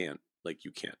licenses, you can't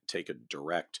take a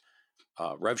direct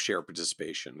rev share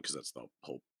participation, because that's the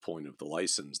whole point of the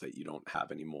license that you don't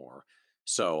have anymore.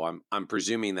 So I'm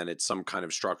presuming that it's some kind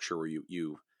of structure where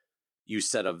you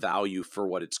set a value for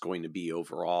what it's going to be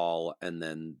overall, and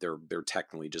then they're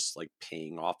technically just like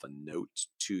paying off a note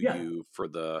to you for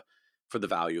the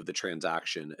value of the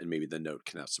transaction, and maybe the note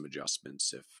can have some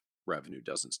adjustments if revenue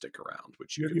doesn't stick around,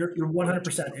 which you're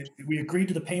 100%. We agreed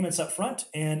to the payments up front,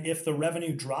 and if the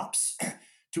revenue drops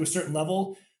to a certain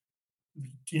level,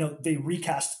 they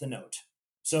recast the note.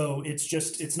 So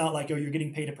it's not like, you're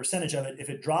getting paid a percentage of it. If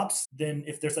it drops, then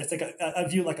if there's like I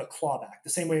view like a clawback, the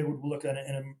same way we would look at it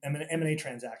in an M&A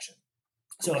transaction.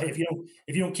 So hey, if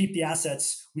you don't keep the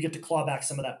assets, we get to claw back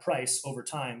some of that price over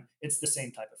time. It's the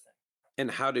same type of thing. And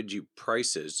how did you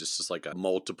price it? Just as like a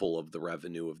multiple of the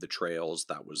revenue of the trails?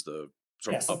 That was the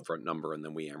sort of upfront number, and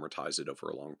then we amortize it over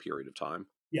a long period of time?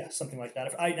 Yeah, something like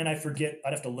that. I forget,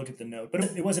 I'd have to look at the note, but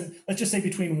it wasn't, let's just say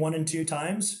between 1 and 2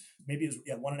 times, maybe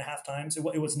it was 1.5 times. It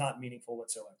was not meaningful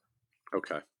whatsoever.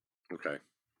 Okay.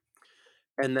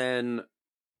 And then,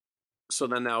 so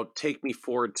then now take me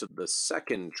forward to the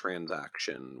second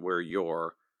transaction where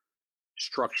you're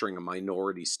structuring a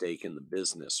minority stake in the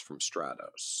business from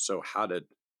Stratos. So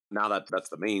now that's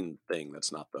the main thing.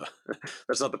 That's not the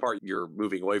that's not the part you're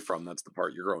moving away from. That's the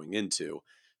part you're growing into.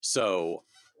 So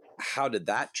how did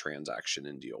that transaction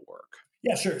and deal work?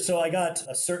 Yeah, sure. So I got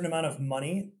a certain amount of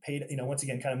money paid, once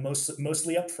again, kind of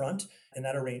mostly up front in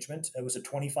that arrangement. It was a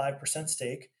 25%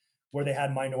 stake where they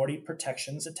had minority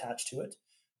protections attached to it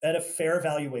at a fair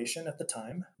valuation at the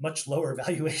time, much lower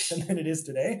valuation than it is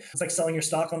today. It's like selling your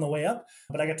stock on the way up,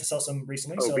 but I got to sell some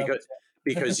recently.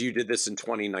 Because you did this in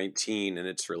 2019, and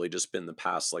it's really just been the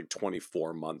past like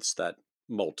 24 months that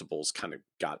multiples kind of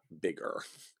got bigger.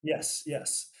 Yes.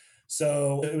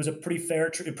 So it was a pretty fair,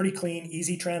 pretty clean,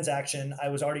 easy transaction. I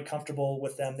was already comfortable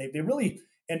with them. They really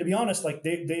And to be honest, like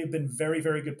they've been very,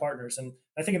 very good partners. And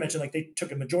I think I mentioned like they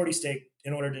took a majority stake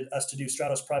in order to us to do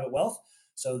Stratos Private Wealth.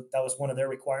 So that was one of their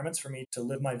requirements for me to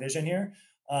live my vision here.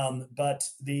 But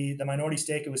the minority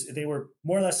stake, they were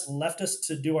more or less left us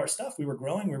to do our stuff. We were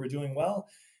growing, we were doing well,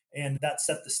 and that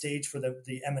set the stage for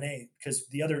the M&A because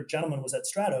the other gentleman was at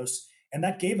Stratos, and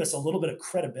that gave us a little bit of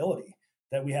credibility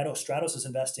that we had. Oh, Stratos is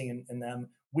investing in them.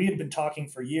 We had been talking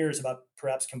for years about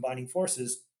perhaps combining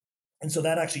forces, and so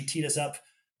that actually teed us up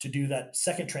to do that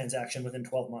second transaction within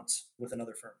 12 months with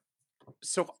another firm.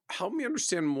 So help me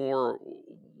understand more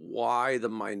why the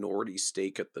minority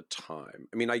stake at the time.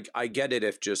 I mean, I get it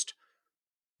if just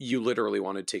you literally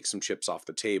want to take some chips off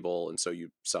the table, and so you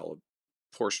sell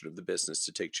a portion of the business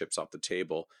to take chips off the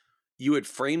table. You had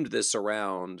framed this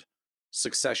around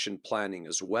succession planning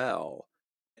as well.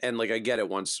 And like I get it,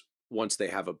 once they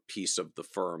have a piece of the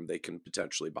firm, they can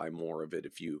potentially buy more of it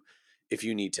if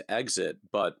you need to exit.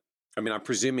 But I mean, I'm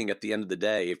presuming at the end of the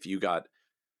day, if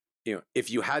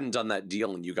you hadn't done that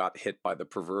deal and you got hit by the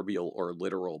proverbial or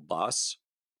literal bus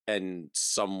and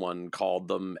someone called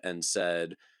them and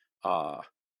said,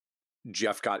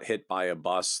 Jeff got hit by a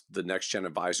bus, the next gen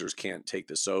advisors can't take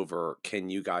this over, can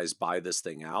you guys buy this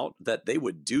thing out? That they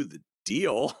would do the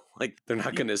deal. Like they're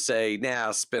not going to say,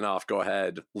 nah, spin off, go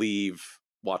ahead, leave,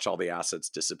 watch all the assets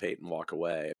dissipate and walk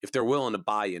away. If they're willing to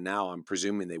buy you now, I'm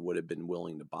presuming they would have been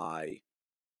willing to buy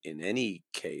in any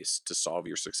case to solve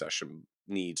your succession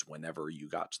needs whenever you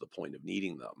got to the point of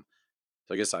needing them.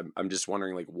 So I guess I'm just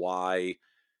wondering, like, why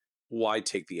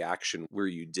take the action where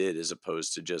you did as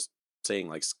opposed to just saying,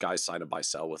 like, guys, sign a buy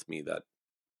sell with me that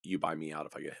you buy me out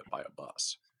if I get hit by a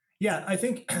bus. Yeah, I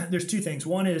think there's two things.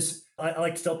 One is I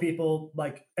like to tell people,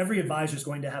 like, every advisor is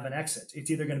going to have an exit. It's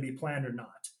either going to be planned or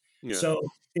not. Yeah. So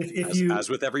as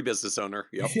with every business owner.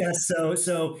 Yep. Yeah.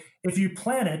 So if you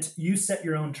plan it, you set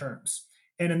your own terms.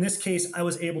 And in this case, I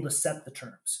was able to set the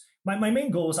terms. My main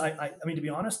goal was, I mean, to be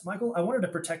honest, Michael, I wanted to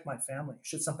protect my family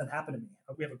should something happen to me.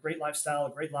 We have a great lifestyle,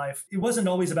 a great life. It wasn't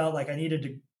always about like I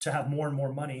needed to have more and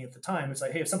more money at the time. It's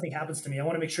like, hey, if something happens to me, I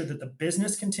want to make sure that the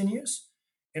business continues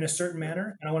in a certain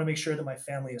manner, and I want to make sure that my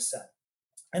family is set.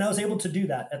 And I was able to do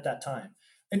that at that time.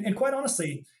 And quite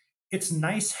honestly, it's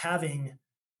nice having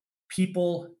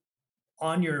people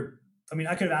on your. I mean,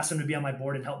 I could have asked them to be on my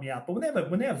board and help me out, but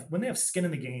when they have skin in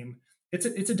the game, it's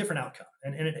a different outcome.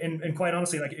 And quite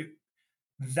honestly, like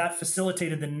that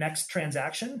facilitated the next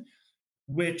transaction,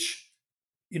 which,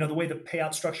 the way the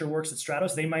payout structure works at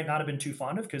Stratos, they might not have been too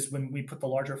fond of, because when we put the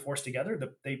larger force together,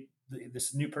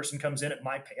 this new person comes in at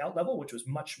my payout level, which was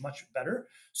much, much better.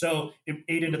 So it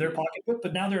ate into their pocketbook,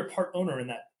 but now they're a part owner in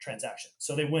that transaction.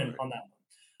 So they win on that one.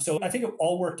 So I think it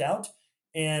all worked out.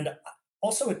 And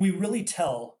also we really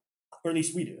tell, or at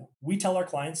least we tell our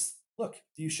clients, look,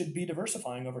 you should be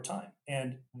diversifying over time.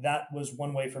 And that was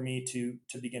one way for me to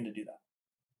begin to do that.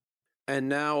 And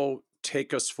now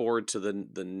take us forward to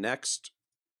the next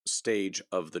stage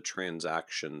of the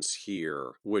transactions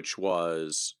here, which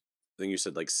was, I think you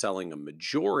said, like, selling a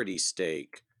majority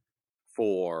stake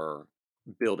for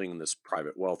building this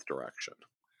private wealth direction.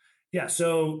 Yeah.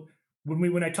 So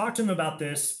when I talked to them about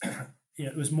this,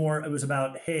 it was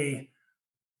about, hey,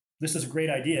 this is a great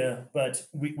idea, but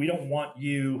we don't want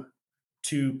you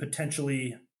to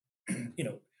potentially,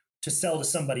 to sell to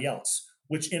somebody else,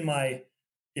 which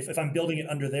if I'm building it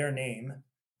under their name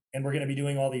and we're going to be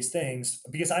doing all these things,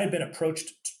 because I had been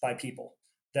approached by people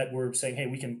that were saying, hey,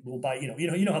 we'll buy,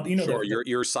 Sure,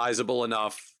 you're sizable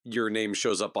enough, your name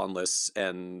shows up on lists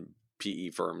and PE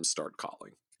firms start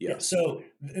calling. Yes. Yeah. So,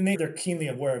 and they're keenly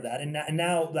aware of that. And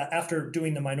now that after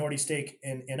doing the minority stake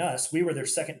in us, we were their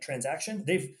second transaction.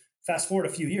 They've fast forward a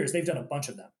few years, they've done a bunch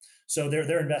of them. So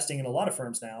they're investing in a lot of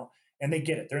firms now, and they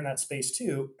get it. They're in that space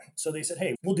too. So they said,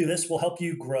 hey, we'll do this. We'll help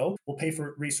you grow. We'll pay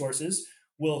for resources.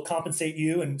 We'll compensate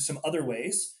you in some other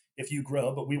ways if you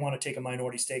grow, but we want to take a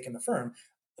minority stake in the firm.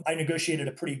 I negotiated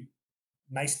a pretty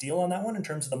nice deal on that one in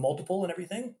terms of the multiple and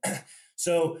everything.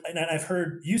 So, and I've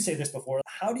heard you say this before,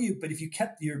 but if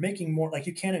you're making more, like,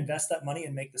 you can't invest that money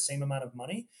and make the same amount of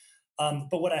money.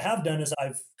 But what I have done is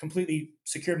I've completely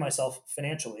secured myself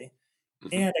financially,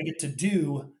 and I get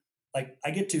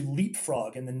to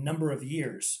leapfrog in the number of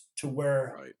years to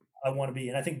where I want to be.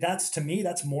 And I think to me,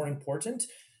 that's more important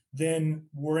than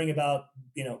worrying about,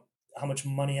 how much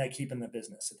money I keep in the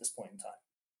business at this point in time.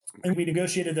 And we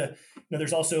negotiated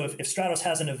there's also, if Stratos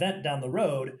has an event down the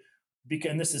road,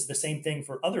 and this is the same thing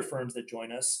for other firms that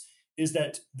join us, is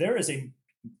that there is a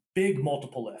big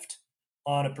multiple lift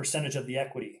on a percentage of the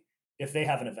equity if they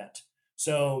have an event.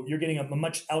 So you're getting a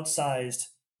much outsized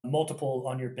multiple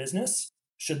on your business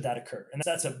should that occur. And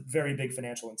that's a very big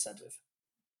financial incentive.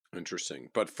 Interesting.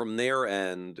 But from their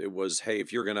end, it was, hey,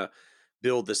 if you're going to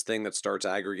build this thing that starts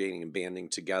aggregating and banding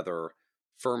together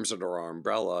firms under our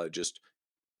umbrella, just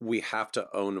we have to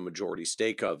own a majority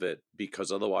stake of it,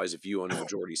 because otherwise, if you own a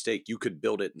majority stake, you could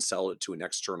build it and sell it to an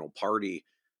external party.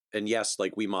 And yes,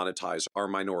 like we monetize our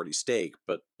minority stake,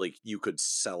 but like you could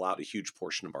sell out a huge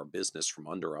portion of our business from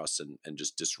under us and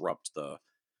just disrupt the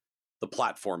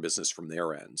platform business from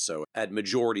their end. So at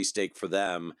majority stake for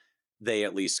them, they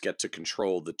at least get to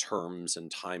control the terms and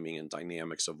timing and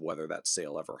dynamics of whether that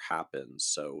sale ever happens.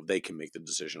 So they can make the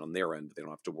decision on their end. They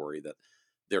don't have to worry that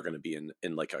they're going to be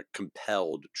in like a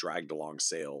compelled dragged along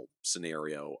sale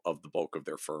scenario of the bulk of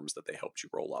their firms that they helped you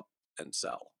roll up and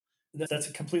sell.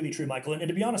 That's completely true, Michael. And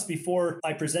to be honest, before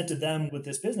I presented them with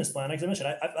this business plan, like I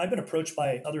mentioned, I've been approached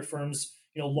by other firms,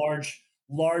 large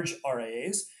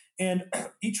RIAs, and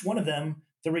each one of them,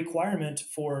 the requirement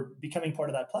for becoming part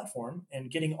of that platform and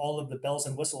getting all of the bells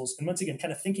and whistles, and once again,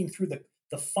 kind of thinking through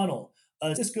the funnel.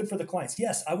 Is this good for the clients?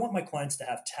 Yes, I want my clients to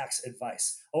have tax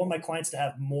advice. I want my clients to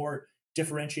have more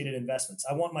differentiated investments.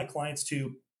 I want my clients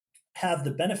to have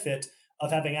the benefit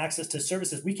of having access to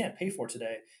services we can't pay for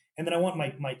today. And then I want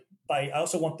I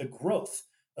also want the growth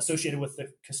associated with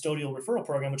the custodial referral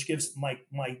program, which gives my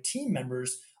team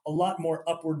members a lot more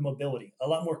upward mobility, a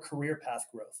lot more career path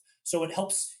growth. So it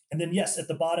helps. And then yes, at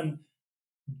the bottom,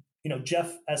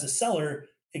 Jeff as a seller,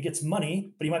 it gets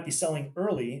money, but he might be selling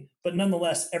early. But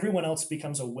nonetheless, everyone else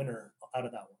becomes a winner out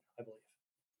of that one, I believe.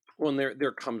 Well, and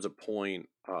there comes a point,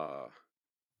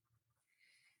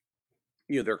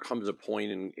 there comes a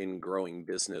point in growing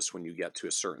business when you get to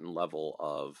a certain level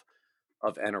of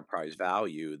enterprise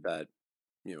value that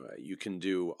you can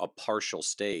do a partial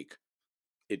stake.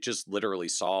 It just literally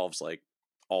solves like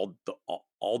all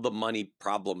the money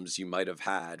problems you might have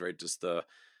had, right? Just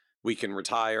we can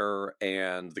retire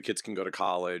and the kids can go to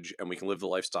college and we can live the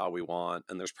lifestyle we want,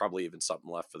 and there's probably even something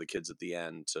left for the kids at the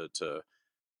end to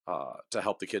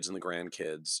help the kids and the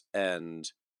grandkids. And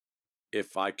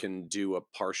if I can do a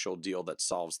partial deal that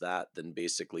solves that, then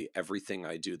basically everything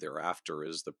I do thereafter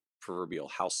is the proverbial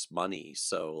house money.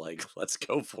 So like, let's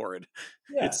go for it.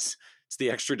 Yeah. It's the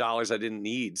extra dollars I didn't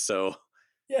need. So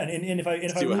yeah, and if I see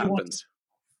what really happens.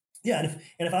 and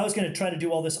if I was going to try to do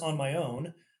all this on my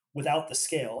own without the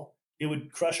scale, it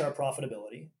would crush our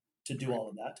profitability to do all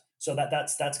of that. So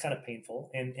that's kind of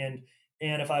painful. And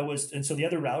if I was, and so the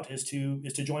other route is to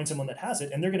join someone that has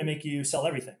it, and they're going to make you sell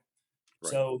everything.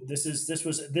 Right. So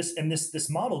this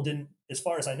model didn't, as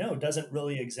far as I know, doesn't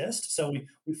really exist. So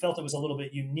we felt it was a little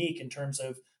bit unique in terms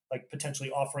of like potentially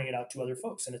offering it out to other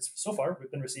folks, and it's so far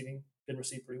we've been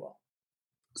received pretty well.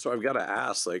 So I've got to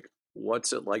ask, like,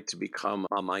 what's it like to become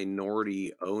a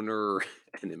minority owner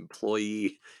and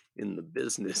employee in the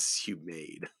business you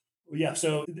made? Yeah,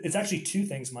 so it's actually two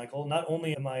things, Michael. Not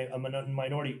only am I a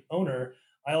minority owner,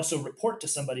 I also report to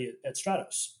somebody at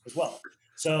Stratos as well.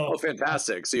 So,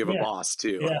 fantastic! So you have a boss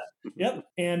too. Yeah, yep.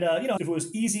 And if it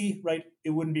was easy, right, it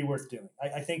wouldn't be worth doing.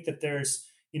 I think that there's,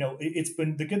 it's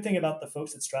been the good thing about the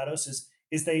folks at Stratos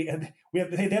is they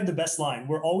have the best line.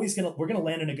 We're gonna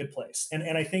land in a good place,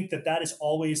 and I think that is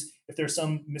always, if there's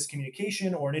some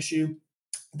miscommunication or an issue,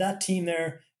 that team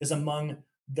there is among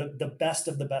the best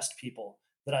of the best people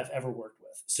that I've ever worked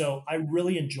with. So I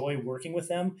really enjoy working with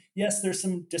them. Yes, there's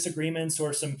some disagreements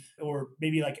or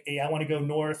maybe like, hey, I want to go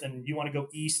north and you want to go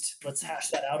east. Let's hash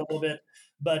that out a little bit.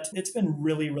 But it's been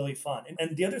really, really fun.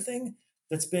 And the other thing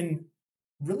that's been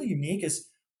really unique is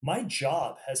my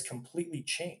job has completely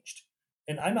changed.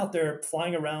 And I'm out there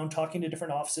flying around, talking to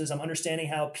different offices. I'm understanding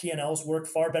how P&Ls work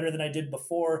far better than I did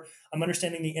before. I'm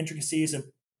understanding the intricacies of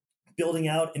building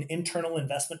out an internal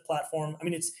investment platform. I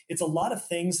mean, it's a lot of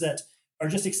things that are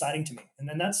just exciting to me. And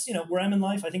then that's, where I'm in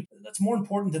life. I think that's more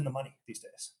important than the money these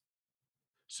days.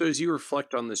 So as you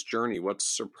reflect on this journey, what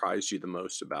surprised you the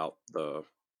most about the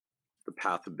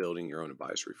path of building your own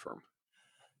advisory firm?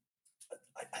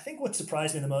 I think what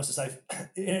surprised me the most is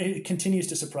it continues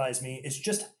to surprise me, is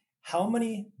just how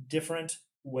many different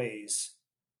ways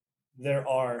there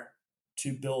are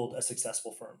to build a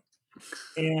successful firm.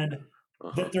 And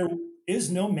that there is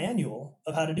no manual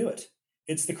of how to do it.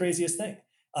 It's the craziest thing.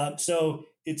 So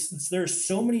there's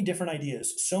so many different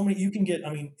ideas, so many you can get.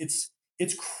 I mean, it's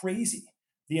crazy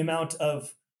the amount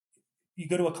of, you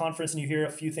go to a conference and you hear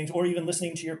a few things, or even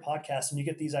listening to your podcast and you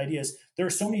get these ideas. There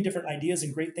are so many different ideas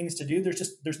and great things to do.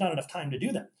 There's not enough time to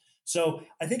do them. So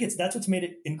I think that's what's made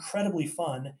it incredibly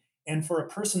fun. And for a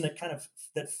person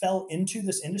that fell into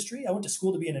this industry, I went to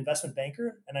school to be an investment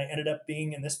banker, and I ended up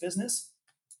being in this business.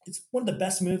 It's one of the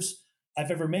best moves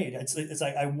I've ever made. It's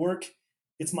like I work.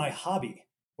 It's my hobby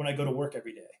when I go to work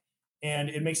every day. and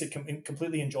it makes it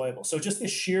completely enjoyable. So just the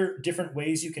sheer different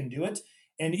ways you can do it.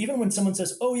 And even when someone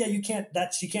says, "Oh yeah, you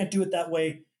can't do it that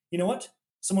way," you know what?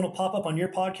 Someone will pop up on your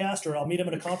podcast, or I'll meet them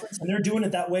at a conference, and they're doing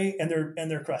it that way, and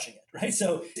they're crushing it, right?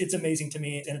 So it's amazing to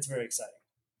me, and it's very exciting.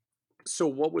 So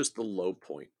what was the low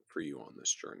point for you on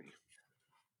this journey?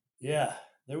 Yeah,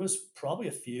 there was probably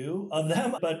a few of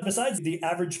them, but besides the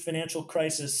average financial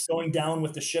crisis going down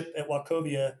with the ship at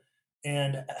Wachovia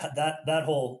and that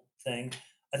whole thing,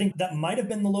 I think that might have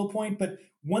been the low point. But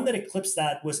one that eclipsed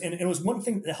that was, and it was one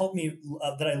thing that helped me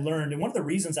that I learned, and one of the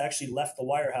reasons I actually left the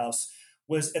wirehouse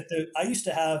was I used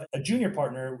to have a junior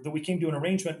partner that we came to an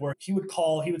arrangement where he would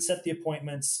call, he would set the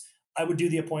appointments, I would do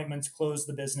the appointments, close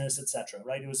the business, etc.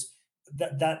 Right? It was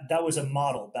that was a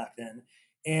model back then,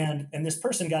 and this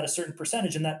person got a certain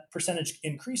percentage, and that percentage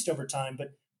increased over time,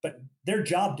 but their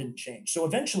job didn't change. So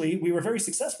eventually we were very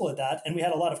successful at that, and we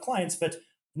had a lot of clients, but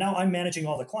now I'm managing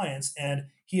all the clients and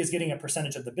he is getting a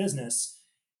percentage of the business.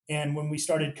 And when we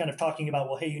started kind of talking about,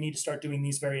 well, hey, you need to start doing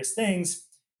these various things,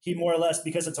 he more or less,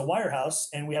 because it's a wirehouse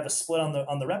and we have a split on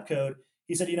the rep code,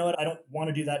 he said, you know what, I don't want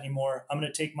to do that anymore. I'm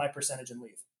going to take my percentage and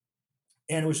leave.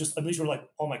 And it was just, these were like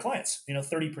all my clients,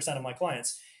 30% of my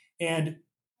clients. And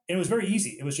it was very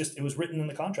easy. It was written in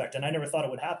the contract, and I never thought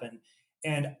it would happen.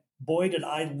 And boy, did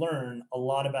I learn a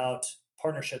lot about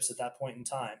partnerships at that point in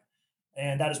time.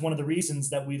 And that is one of the reasons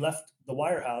that we left the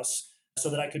wirehouse, so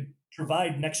that I could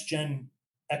provide next gen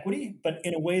equity, but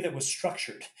in a way that was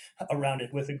structured around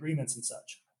it with agreements and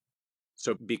such.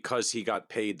 So because he got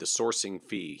paid the sourcing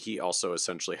fee, he also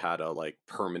essentially had a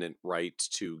permanent right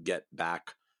to get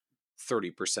back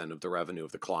 30% of the revenue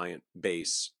of the client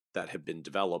base that had been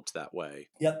developed that way.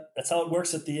 Yep, that's how it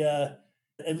works at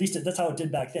least that's how it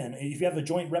did back then. If you have a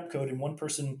joint rep code and one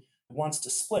person wants to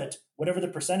split, whatever the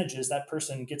percentage is, that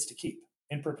person gets to keep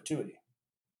in perpetuity,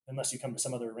 unless you come to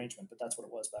some other arrangement. But that's what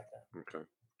it was back then. Okay.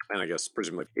 And I guess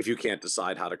presumably, if you can't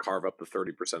decide how to carve up the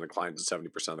 30% of clients and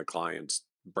 70% of the clients,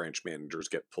 branch managers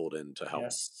get pulled in to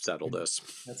help settle this.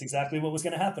 That's exactly what was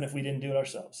going to happen if we didn't do it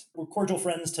ourselves. We're cordial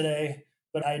friends today,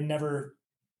 but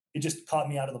it just caught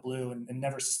me out of the blue, and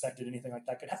never suspected anything like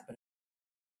that could happen.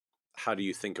 How do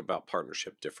you think about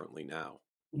partnership differently now?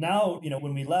 Now,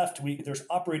 when we left, there's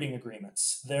operating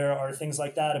agreements. There are things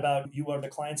like that about you are the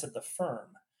clients of the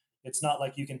firm. It's not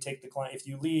like you can take the client. If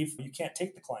you leave, you can't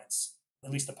take the clients. At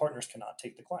least the partners cannot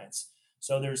take the clients.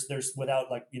 So there's without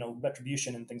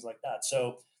retribution and things like that.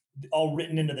 So all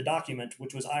written into the document,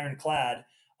 which was ironclad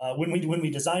when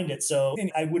we designed it. So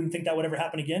I wouldn't think that would ever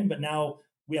happen again. But now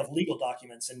we have legal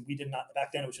documents, and we did not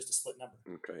back then. It was just a split number.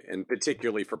 Okay, and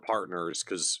particularly for partners,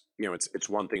 because it's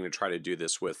one thing to try to do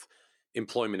this with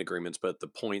employment agreements, but at the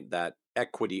point that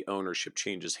equity ownership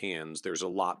changes hands, there's a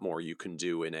lot more you can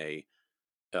do in a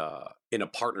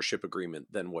partnership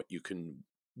agreement than what you can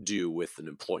do with an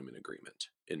employment agreement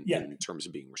in terms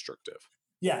of being restrictive.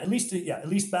 Yeah, at least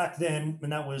back then,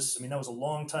 and that was a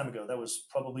long time ago. That was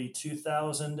probably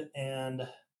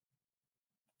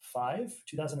 2005,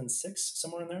 2006,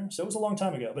 somewhere in there. So it was a long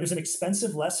time ago, but it was an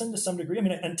expensive lesson to some degree.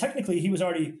 And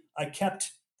technically I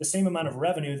kept the same amount of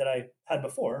revenue that I had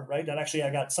before, right? And actually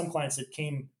I got some clients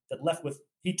that left with,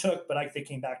 he took, but they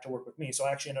came back to work with me. So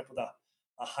I actually ended up with a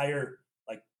higher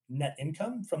net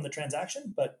income from the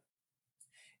transaction, but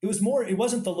it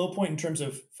wasn't the low point in terms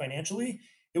of financially.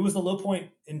 It was the low point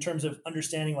in terms of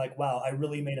understanding wow, I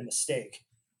really made a mistake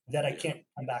that I can't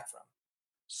come back from.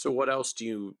 So what else do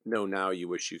you know now you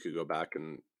wish you could go back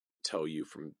and tell you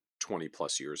from 20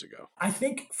 plus years ago? I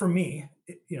think for me,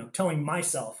 telling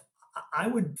myself, I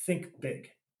would think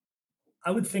big.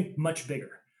 I would think much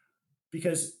bigger,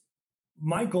 because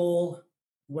my goal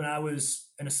when I was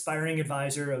an aspiring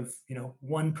advisor of,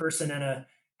 one person and a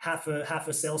half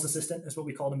a sales assistant is what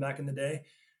we called them back in the day.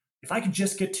 If I could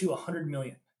just get to 100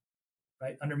 million,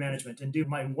 right, under management, and do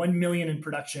my 1 million in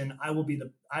production, I will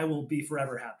be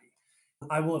forever happy.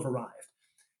 I will have arrived.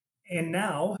 And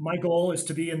now my goal is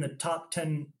to be in the top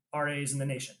 10 RAs in the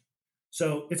nation.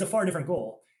 So it's a far different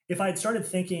goal. If I had started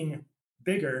thinking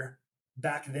bigger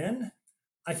back then,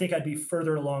 I think I'd be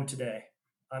further along today.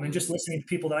 And just listening to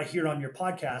people that I hear on your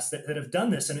podcast that have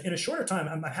done this in a shorter time,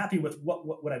 I'm happy with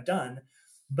what I've done.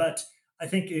 But I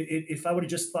think if I would have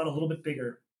just thought a little bit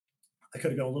bigger, I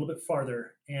could have gone a little bit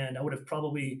farther, and I would have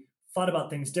probably thought about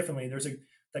things differently. There's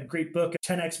that great book,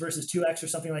 10X versus 2X or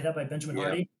something like that by Benjamin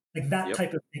Hardy. That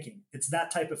type of thinking. It's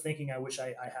that type of thinking I wish I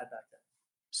had back then.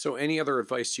 So any other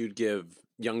advice you'd give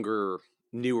younger,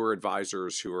 newer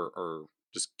advisors who are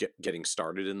just getting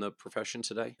started in the profession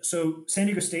today? So San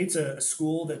Diego State's a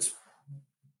school that's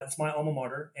my alma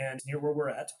mater and near where we're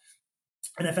at.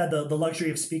 And I've had the luxury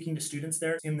of speaking to students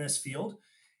there in this field.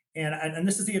 And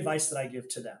this is the advice that I give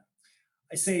to them.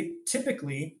 I say,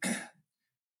 typically,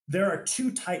 there are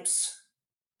two types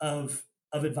of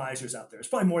advisors out there. There's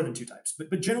probably more than two types,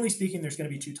 but generally speaking, there's going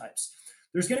to be two types.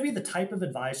 There's going to be the type of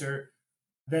advisor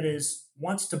that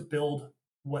wants to build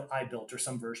what I built or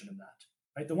some version of that,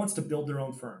 right? That wants to build their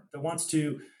own firm, that wants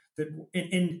to,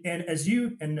 and as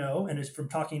you know, and as from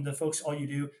talking to the folks, all you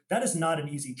do, that is not an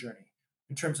easy journey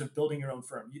in terms of building your own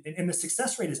firm. And the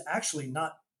success rate is actually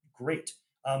not great.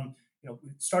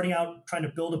 Starting out trying to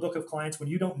build a book of clients when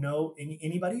you don't know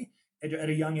anybody at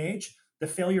a young age, the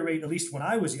failure rate, at least when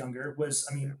I was younger, was,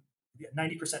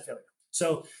 90% failure.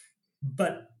 So,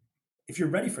 but if you're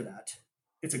ready for that,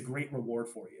 it's a great reward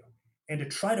for you. And to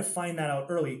try to find that out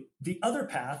early, the other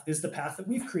path is the path that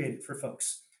we've created for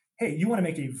folks. Hey, you want to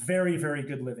make a very, very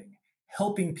good living,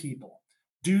 helping people,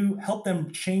 help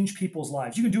them change people's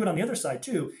lives. You can do it on the other side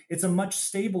too. It's a much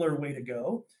stabler way to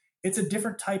go. It's a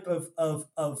different type of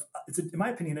in my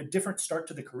opinion, a different start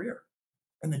to the career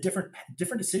and the different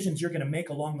decisions you're going to make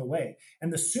along the way.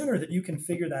 And the sooner that you can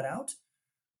figure that out,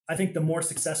 I think the more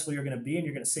successful you're going to be, and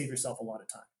you're going to save yourself a lot of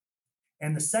time.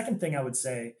 And the second thing I would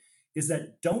say is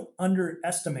that don't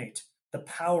underestimate the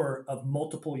power of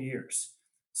multiple years.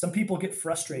 Some people get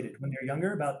frustrated when they're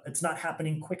younger about it's not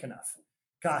happening quick enough.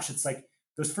 Gosh, it's like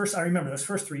I remember those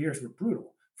first 3 years were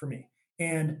brutal for me.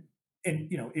 And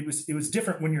it was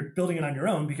different when you're building it on your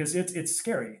own because it's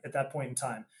scary at that point in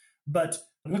time. But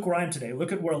look where I am today.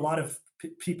 Look at where a lot of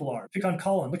people are. Pick on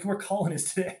Colin. Look at where Colin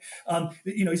is today.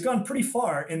 He's gone pretty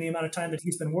far in the amount of time that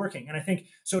he's been working. And I think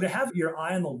so to have your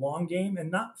eye on the long game and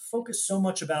not focus so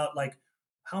much about like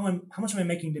how much am I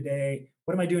making today?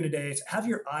 What am I doing today? So have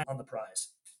your eye on the prize.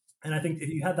 And I think if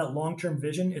you have that long-term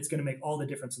vision, it's going to make all the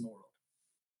difference in the world.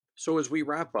 So as we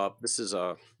wrap up, this is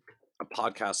a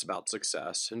podcast about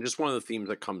success. And just one of the themes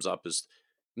that comes up is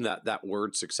that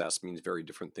word success means very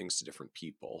different things to different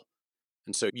people.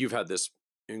 And so you've had this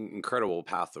incredible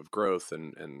path of growth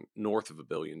and north of $1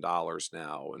 billion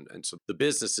now. And so the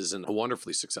business is in a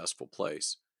wonderfully successful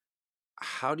place.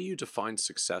 How do you define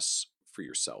success for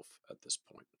yourself at this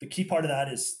point? The key part of that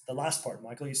is the last part,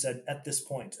 Michael. You said at this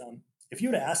point. If you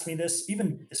would have asked me this,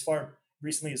 even as far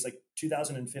recently as like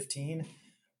 2015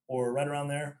 or right around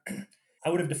there, I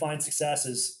would have defined success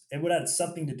as it would have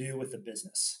something to do with the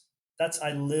business.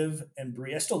 I live and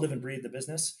breathe. I still live and breathe the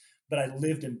business, but I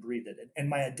lived and breathed it. And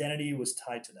my identity was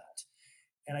tied to that.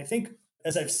 And I think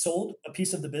as I've sold a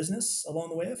piece of the business along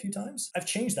the way a few times, I've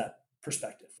changed that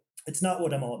perspective. It's not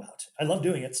what I'm all about. I love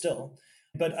doing it still.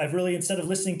 But I've really, instead of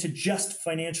listening to just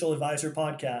financial advisor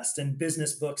podcasts and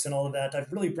business books and all of that, I've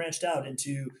really branched out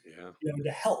into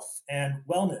into health and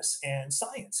wellness and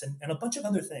science and a bunch of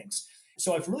other things.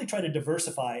 So I've really tried to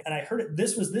diversify. And I heard it.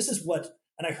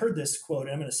 And I heard this quote,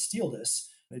 and I'm going to steal this.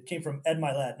 It came from Ed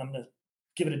Milet, and I'm going to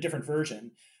give it a different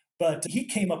version. But he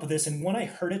came up with this. And when I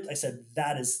heard it, I said,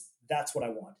 that's what I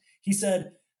want. He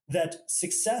said that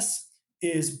success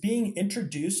is being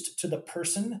introduced to the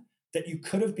person that you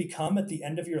could have become at the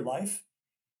end of your life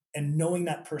and knowing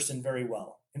that person very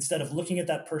well, instead of looking at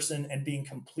that person and being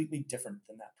completely different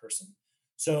than that person.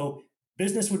 So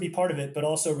business would be part of it, but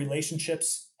also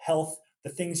relationships, health, the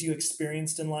things you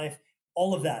experienced in life,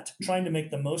 all of that, trying to make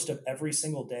the most of every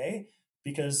single day,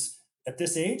 because at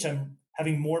this age, I'm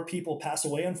having more people pass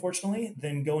away, unfortunately,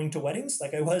 than going to weddings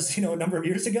like I was, a number of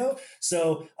years ago.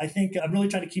 So I think I'm really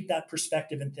trying to keep that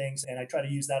perspective in things. And I try to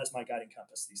use that as my guiding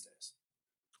compass these days.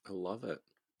 I love it.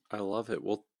 I love it.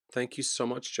 Well, thank you so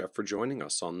much, Jeff, for joining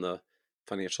us on the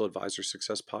Financial Advisor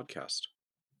Success Podcast.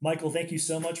 Michael, thank you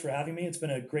so much for having me. It's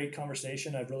been a great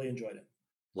conversation. I've really enjoyed it.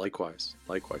 Likewise.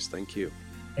 Thank you.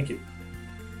 Thank you.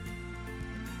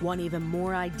 Want even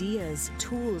more ideas,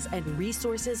 tools, and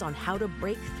resources on how to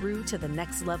break through to the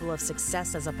next level of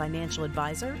success as a financial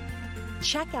advisor?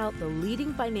 Check out the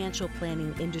leading financial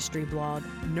planning industry blog,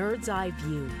 Nerd's Eye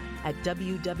View, at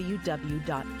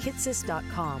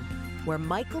www.kitsis.com, where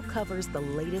Michael covers the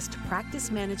latest practice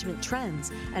management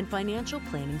trends and financial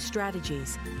planning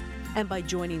strategies. And by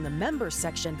joining the members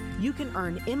section, you can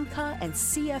earn IMCA and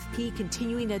CFP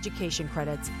continuing education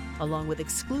credits, along with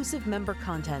exclusive member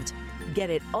content. Get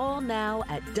it all now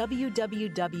at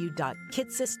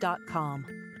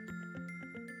www.kitsis.com.